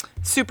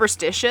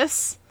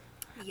superstitious.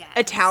 Yes.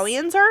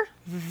 Italians are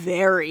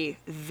very,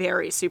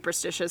 very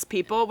superstitious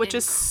people, which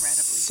is Incredibly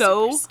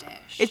so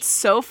superstitious. it's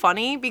so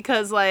funny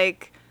because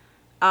like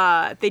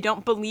they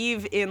don't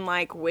believe in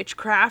like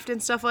witchcraft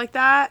and stuff like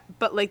that,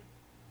 but like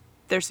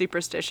they're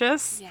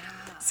superstitious. Yeah.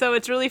 So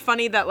it's really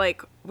funny that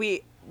like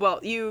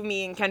you,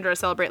 me, and Kendra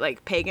celebrate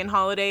like pagan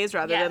holidays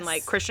rather than Yes.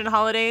 like Christian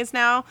holidays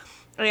now,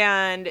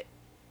 and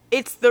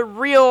it's the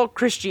real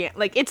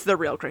Christianity.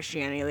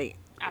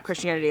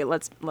 Christianity.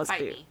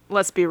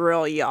 Let's be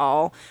real,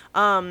 y'all.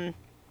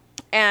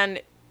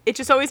 And it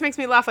just always makes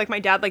me laugh. Like my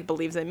dad like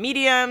believes in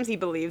mediums. He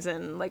believes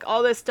in like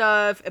all this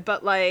stuff,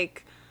 but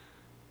like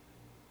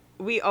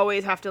we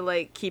always have to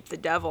like keep the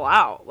devil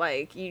out.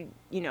 Like you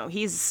know,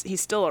 he's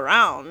still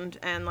around,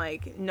 and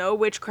like no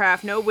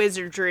witchcraft, no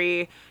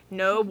wizardry,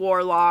 no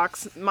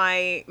warlocks.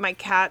 My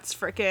cat's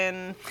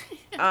freaking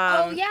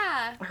oh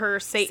yeah. her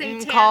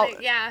Satan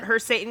Satanic, yeah. her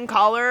Satan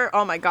collar.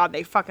 Oh my God,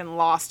 they fucking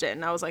lost it.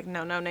 And I was like,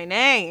 no,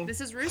 nay.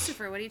 This is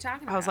Lucifer. What are you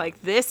talking about? I was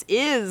like, this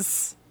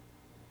is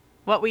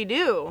what we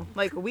do.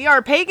 Like we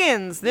are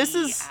pagans. This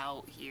is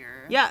out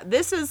here. yeah,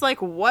 this is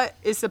like what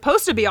is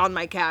supposed to be on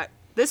my cat.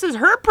 This is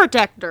her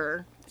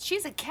protector.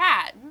 She's a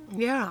cat.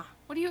 Yeah.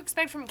 What do you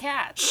expect from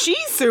cats?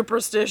 She's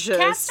superstitious.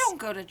 Cats don't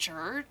go to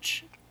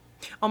church.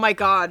 Oh my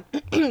God.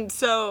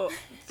 So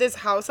this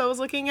house I was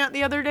looking at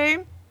the other day,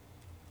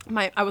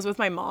 I was with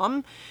my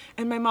mom,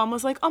 and my mom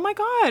was like, oh my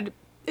God,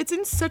 it's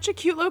in such a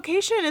cute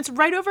location. It's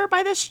right over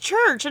by this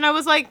church. And I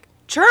was like,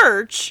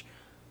 church?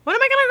 When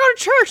am I going to go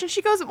to church? And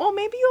she goes, well,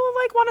 maybe you'll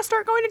like want to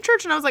start going to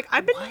church. And I was like,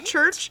 I've been to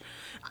church.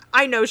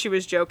 I know she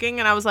was joking.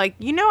 And I was like,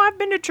 I've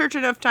been to church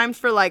enough times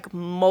for like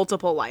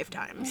multiple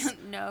lifetimes.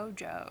 No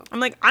joke. I'm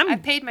like,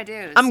 I've paid my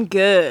dues. I'm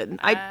good.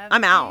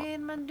 I'm out.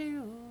 Paid my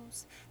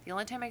dues. The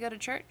only time I go to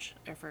church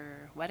are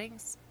for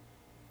weddings,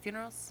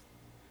 funerals,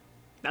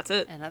 That's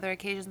it. and other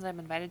occasions I'm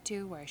invited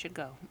to where I should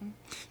go.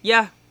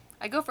 Yeah,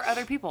 I go for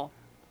other people.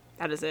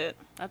 that is it.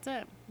 That's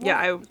it.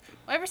 Yeah, Well,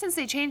 ever since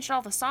they changed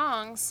all the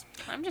songs,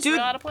 I'm just Dude,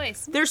 real out of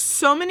place. There's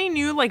so many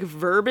new like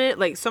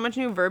so much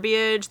new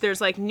verbiage. There's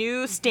like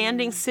new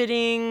standing,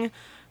 sitting,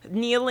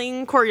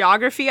 kneeling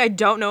choreography I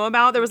don't know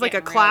about. There was like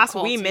a Getting real class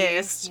we culty.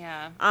 missed.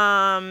 Yeah.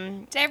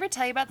 Did I ever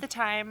tell you about the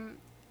time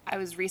I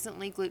was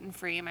recently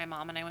gluten-free? My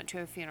mom and I went to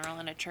a funeral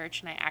in a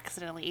church, and I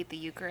accidentally ate the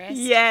Eucharist.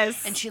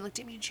 Yes. And she looked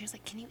at me and she was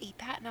like, "Can you eat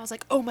that?" And I was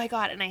like, "Oh my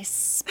God." And I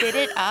spit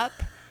it up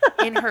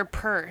in her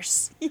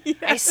purse.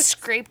 I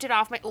scraped it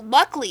off my...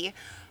 Luckily,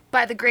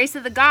 by the grace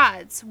of the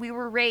gods, we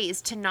were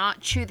raised to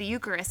not chew the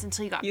Eucharist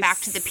until you got back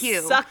to the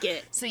pew. Suck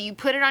it. So you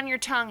put it on your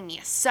tongue and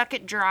you suck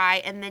it dry,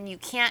 and then you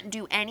can't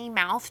do any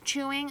mouth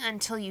chewing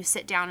until you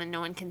sit down and no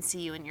one can see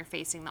you and you're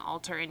facing the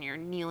altar and you're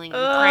kneeling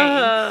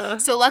and praying.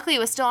 So luckily it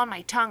was still on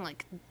my tongue,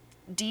 like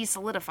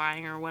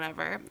de-solidifying or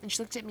whatever. And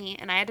she looked at me,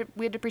 and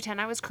we had to pretend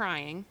I was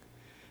crying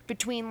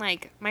between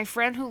like my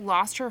friend who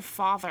lost her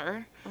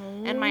father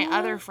and my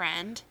other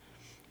friend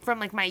from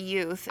like my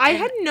youth. I And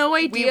had no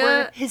we idea.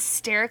 were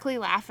hysterically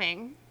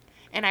laughing,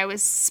 and I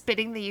was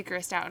spitting the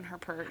Eucharist out in her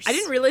purse. I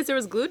didn't realize there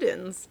was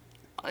glutens.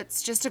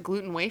 It's just a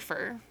gluten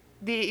wafer.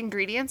 the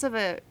ingredients of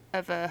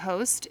a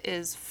host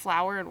is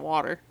flour and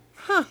water.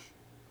 Huh.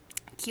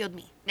 Killed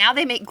me. Now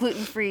they make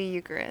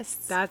gluten-free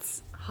Eucharists.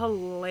 That's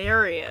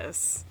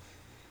hilarious.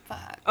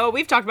 Fuck. Oh,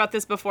 we've talked about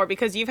this before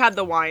because you've had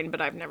the wine, but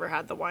I've never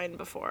had the wine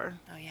before.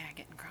 Oh yeah,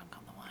 getting crunk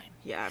on the wine.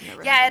 Yeah, I've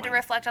never Yeah, I had had the to wine.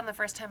 reflect on the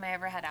first time I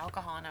ever had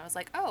alcohol, and I was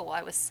like, oh, well,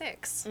 I was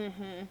 6.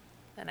 Mm-hmm.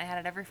 And I had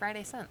it every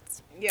Friday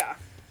since. Yeah.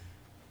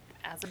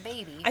 As a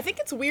baby. I think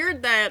it's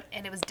weird that...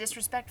 And it was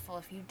disrespectful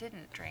if you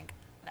didn't drink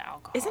the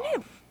alcohol. Isn't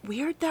it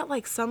weird that,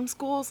 like, some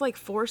schools, like,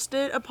 forced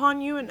it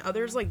upon you and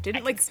others, like, I didn't?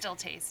 can Like, still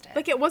taste it.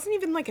 like, it wasn't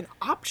even, like, an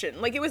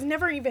option. Like, it was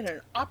never even an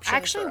option I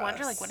actually for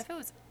wonder, us. like, what if it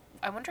was...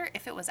 I wonder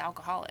if it was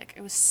alcoholic.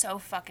 It was so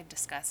fucking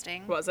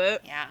disgusting. Was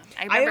it? Yeah.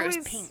 I remember it always-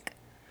 was pink.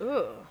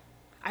 Ugh.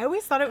 I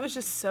always thought it was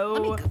just so...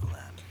 Let me Google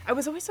that. I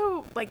was always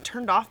so, like,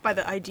 turned off by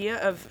the idea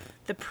of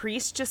the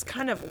priest just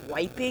kind of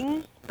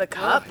wiping the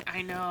cup.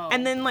 I know.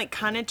 And then, like,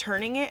 kind of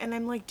turning it. And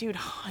I'm like, dude,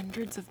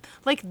 hundreds of...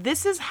 Like,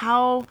 this is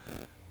how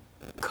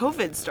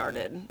COVID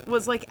started.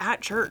 Was, like,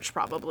 at church,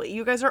 probably.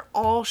 You guys are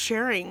all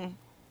sharing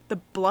the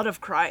blood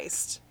of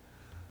Christ.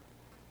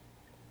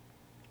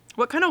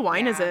 What kind of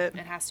wine is Yeah, it?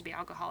 It has to be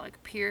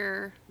alcoholic.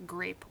 Pure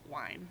grape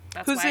wine.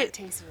 That's Who's why it- it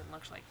tasted and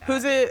looked like that.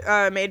 Who's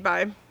it made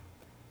by?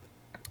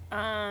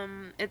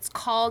 It's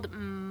called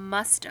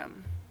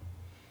Mustum.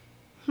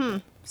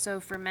 So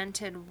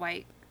fermented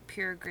white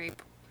pure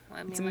grape.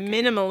 Let me It's look at-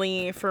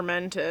 minimally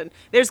fermented.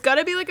 There's got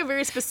to be, like, a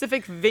very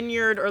specific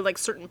vineyard or, like,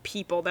 certain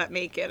people that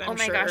make it, I'm Oh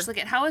my sure. gosh, look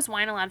at how is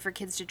wine allowed for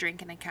kids to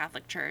drink in a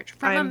Catholic church?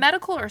 From a I'm-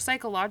 medical or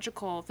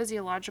psychological,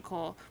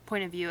 physiological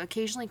point of view,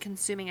 occasionally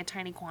consuming a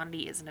tiny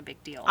quantity isn't a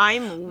big deal.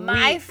 I'm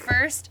My weak.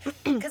 first,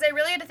 because I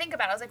really had to think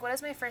about it. I was like, what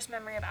is my first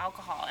memory of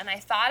alcohol? And I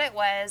thought it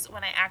was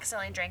when I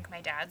accidentally drank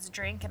my dad's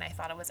drink, and I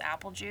thought it was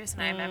apple juice.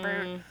 And I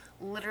remember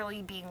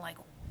literally being like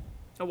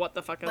What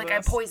the fuck is I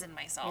this? poisoned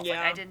myself. Like,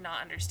 Yeah. I did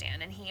not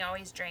understand. And he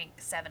always drank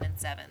 7 and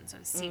 7. So it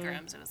was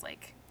Seagrams. It was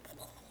like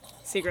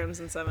Seagrams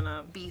and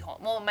 7-Up.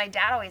 beehole. Well, my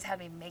dad always had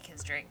me make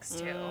his drinks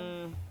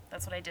too.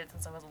 That's what I did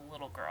since I was a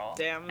little girl.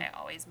 Damn. I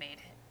always made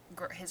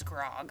his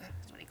grog,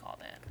 is what he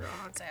called it.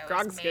 Grog. So I always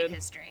Grog's made good.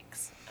 his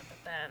drinks. But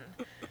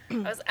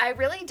then I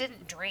really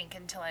didn't drink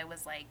until I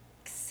was like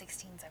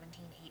 16,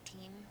 17,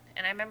 18.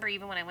 And I remember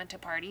even when I went to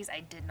parties, I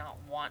did not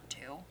want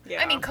to.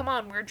 Yeah. I mean, come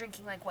on, we're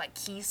drinking like what?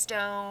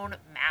 Keystone,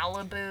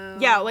 Malibu.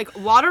 Yeah, like, a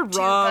lot of 2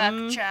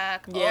 rum. Buck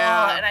Chuck.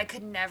 Yeah. Oh, and I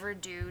could never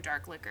do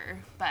dark liquor.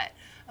 But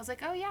I was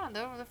like, oh yeah,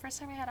 the first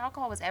time I had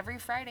alcohol was every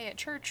Friday at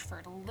church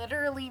for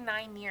literally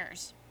 9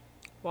 years.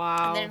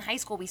 Wow. And then in high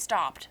school, we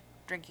stopped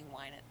drinking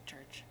wine at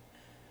church.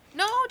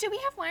 No, did we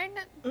have wine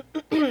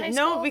in high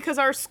No, school? because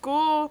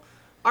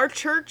our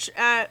church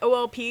at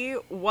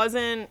OLP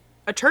wasn't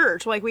a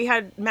church. Like, we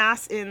had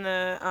mass in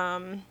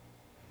the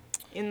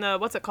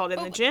what's it called,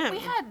 in the gym. We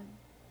had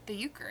the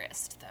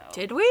Eucharist, though.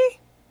 Did we?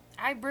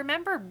 I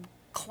remember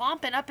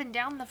clomping up and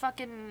down the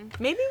fucking...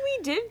 Maybe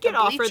we did get The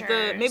offered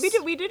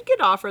bleachers. we did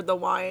get offered the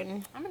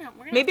wine. we're gonna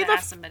Maybe have to the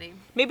ask somebody.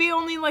 Maybe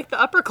only, like, the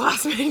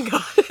upperclassmen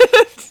got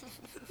it.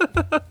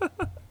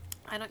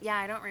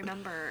 I don't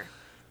remember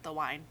the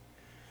wine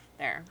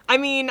there. I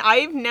mean,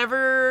 I've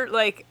never,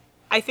 like,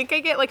 I think I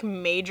get, like,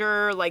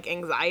 major, like,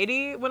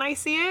 anxiety when I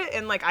see it,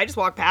 and, like, I just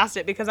walk past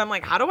it because I'm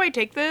like, how do I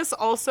take this?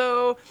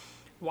 Also,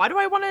 why do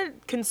I want to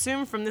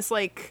consume from this,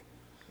 like,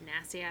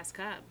 Nasty ass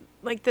cup.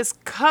 this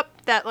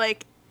cup that,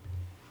 like,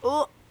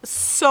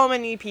 so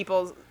many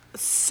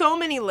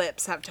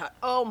lips have touched.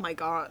 Oh my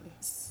god.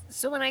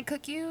 So when I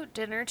cook you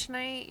dinner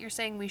tonight, you're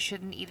saying we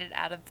shouldn't eat it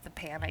out of the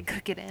pan I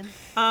cook it in?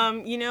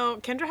 You know,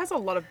 Kendra has a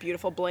lot of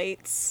beautiful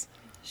plates.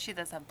 She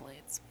does have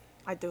blades.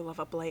 I do love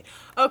a plate.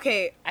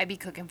 Okay, I be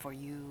cooking for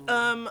you.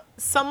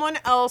 someone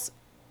else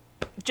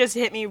just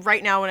hit me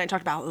right now when I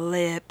talked about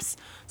lips.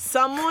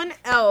 Someone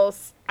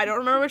else, I don't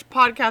remember which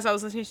podcast I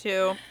was listening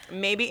to,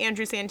 maybe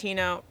Andrew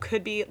Santino,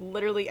 could be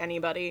literally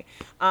anybody.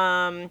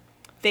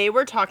 They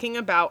were talking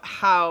about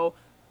how,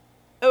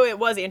 oh, it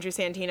was Andrew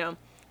Santino.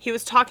 He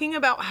was talking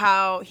about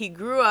how he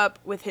grew up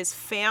with his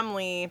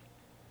family,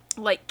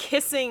 like,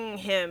 kissing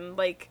him,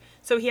 like,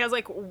 so he has,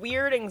 like,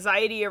 weird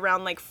anxiety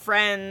around, like,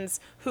 friends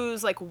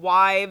whose, like,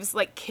 wives,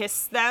 like,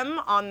 kiss them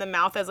on the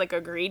mouth as, like,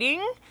 a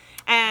greeting.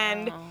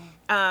 And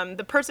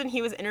the person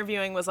he was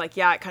interviewing was like,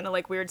 yeah, it kind of,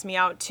 like, weirds me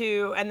out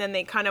too. And then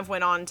they kind of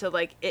went on to,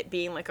 like, it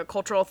being, like, a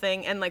cultural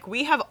thing. And, like,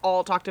 we have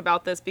all talked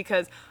about this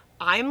because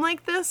I'm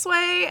like this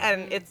way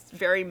and it's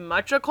very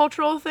much a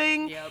cultural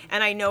thing. Yep.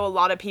 And I know a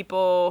lot of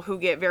people who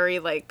get very,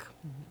 like,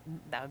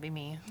 That would be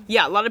me.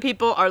 yeah, a lot of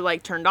people are,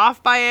 like, turned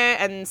off by it,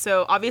 and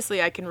so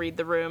obviously I can read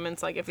the room, and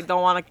it's like, if you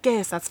don't want to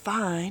kiss, that's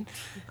fine,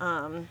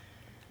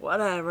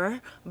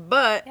 whatever,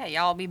 but, Yeah,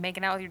 y'all be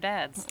making out with your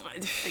dads,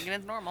 thinking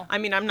it's normal. I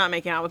mean, I'm not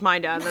making out with my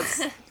dad, that's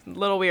a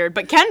little weird,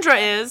 but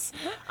Kendra is,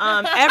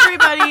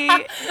 everybody,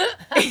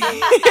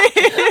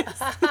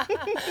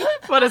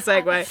 what a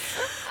segue,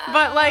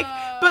 but,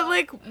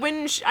 like,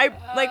 when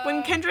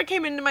when Kendra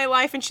came into my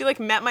life and she, like,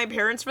 met my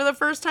parents for the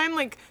first time,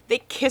 like, they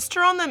kissed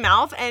her on the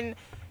mouth and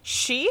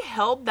she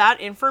held that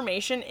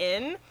information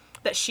in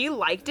that she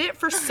liked it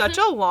for such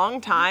a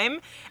long time.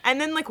 And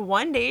then like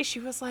one day she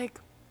was like,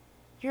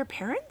 your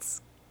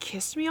parents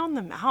kissed me on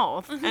the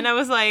mouth. And I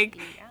was like,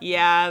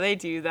 yeah, they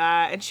do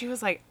that. And she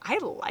was like, I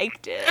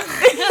liked it. And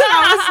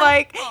I was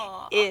like,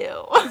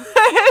 ew.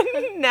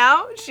 And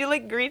now she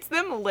like greets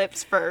them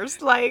lips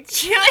first. Like,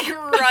 She like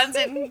runs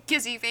in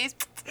kissy face.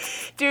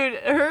 dude,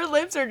 her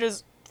lips are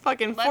just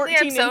fucking 14 Luckily,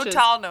 I'm so inches.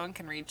 tall, no one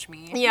can reach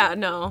me. Yeah,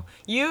 no.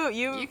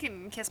 You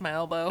can kiss my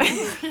elbow.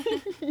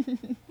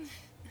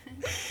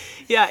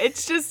 Yeah,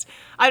 it's just,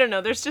 I don't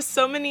know. There's just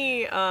so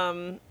many, Who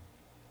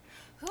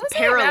was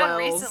it around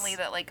Parallels. recently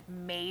that like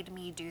made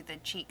me do the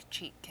cheek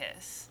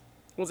kiss?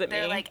 was it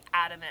They're me? like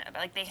adamant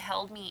about, like they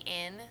held me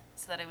in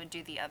so that I would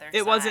do the other side.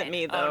 It wasn't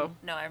me, though. Oh,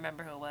 no, I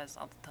remember who it was.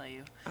 I'll tell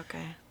you.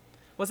 Okay.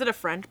 Was it a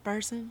French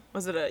person?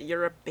 Was it a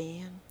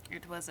European?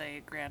 It was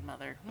a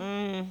grandmother.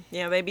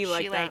 Yeah, they be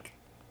like She that. like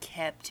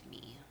kept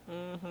me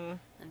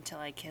until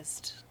I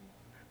kissed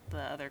the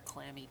other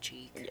clammy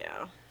cheek.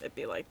 Yeah, it'd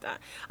be like that.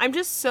 I'm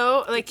just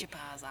so, Get like, your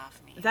paws off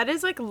me. that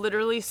is like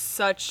literally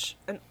such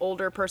an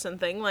older person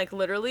thing. Like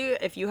literally,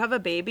 if you have a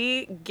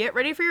baby, get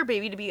ready for your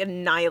baby to be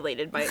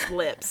annihilated by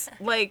lips.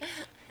 Like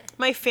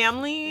my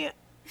family,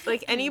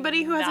 like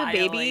anybody who has a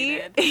baby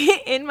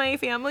Annihilated. in my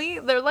family,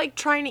 they're like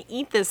trying to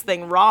eat this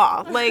thing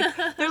raw. Like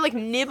they're like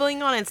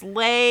nibbling on its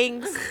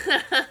legs,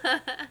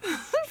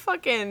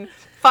 fucking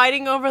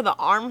fighting over the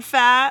arm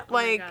fat.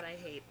 Like Oh my god, I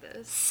hate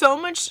this. so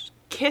much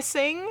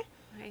kissing.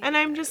 And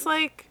I'm just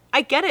like,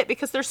 I get it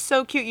because they're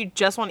so cute. You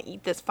just want to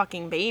eat this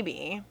fucking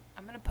baby.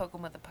 I'm gonna poke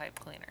him with a pipe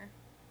cleaner.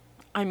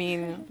 I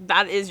mean,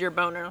 that is your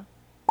boner.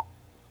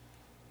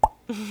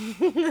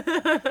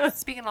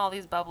 Speaking of all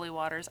these bubbly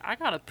waters, I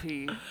gotta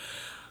pee.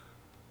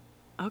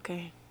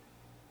 Okay.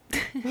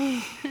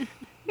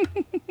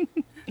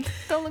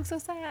 Don't look so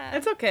sad.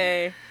 It's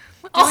okay.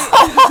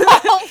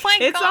 Oh my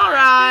god. It's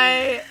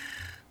alright.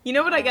 You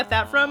know what I get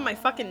that from? My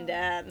fucking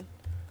dad.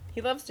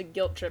 He loves to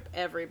guilt trip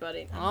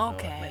everybody. I don't know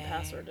what my Okay.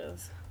 password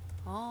is.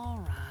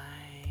 All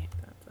right.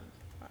 That's a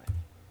 5.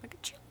 Look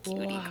at you,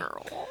 cutie Wow.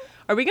 girl.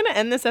 Are we gonna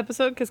end this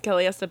episode because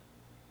Kelly has to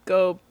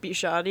go be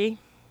shoddy?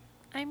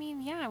 I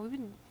mean, yeah, we've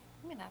been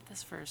at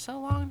this for so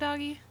long,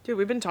 doggy. Dude,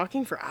 we've been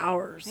talking for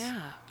hours.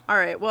 Yeah. All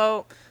right.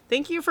 Well,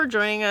 thank you for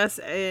joining us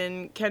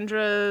in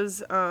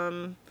Kendra's.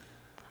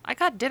 I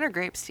got dinner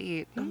grapes to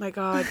eat. Oh my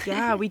God.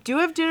 Yeah, we do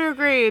have dinner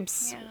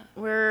grapes. Yeah.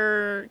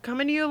 We're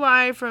coming to you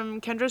live from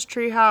Kendra's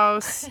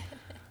treehouse.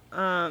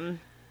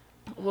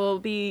 We'll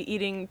be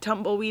eating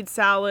tumbleweed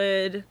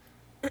salad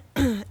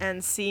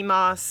and sea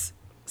moss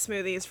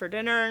smoothies for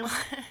dinner.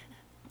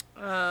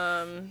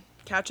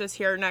 Catch us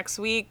here next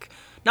week.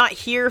 Not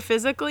here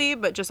physically,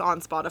 but just on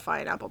Spotify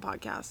and Apple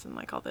Podcasts and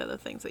like all the other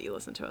things that you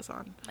listen to us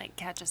on. Like,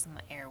 catch us in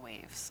the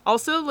airwaves.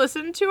 Also,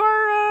 listen to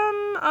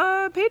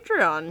our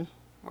Patreon.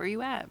 Where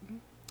you at?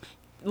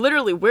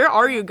 Literally, where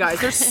are you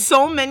guys? There's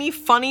so many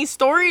funny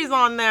stories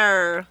on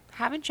there.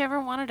 Haven't you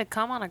ever wanted to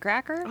come on a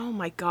cracker? Oh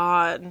my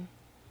God.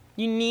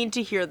 You need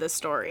to hear this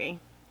story.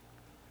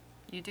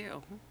 You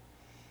do.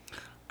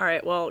 All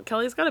right, well,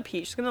 Kelly's got to pee.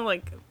 She's going to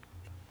like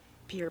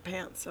pee her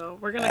pants, so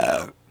we're going to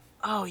go.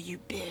 Oh, you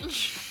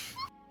bitch.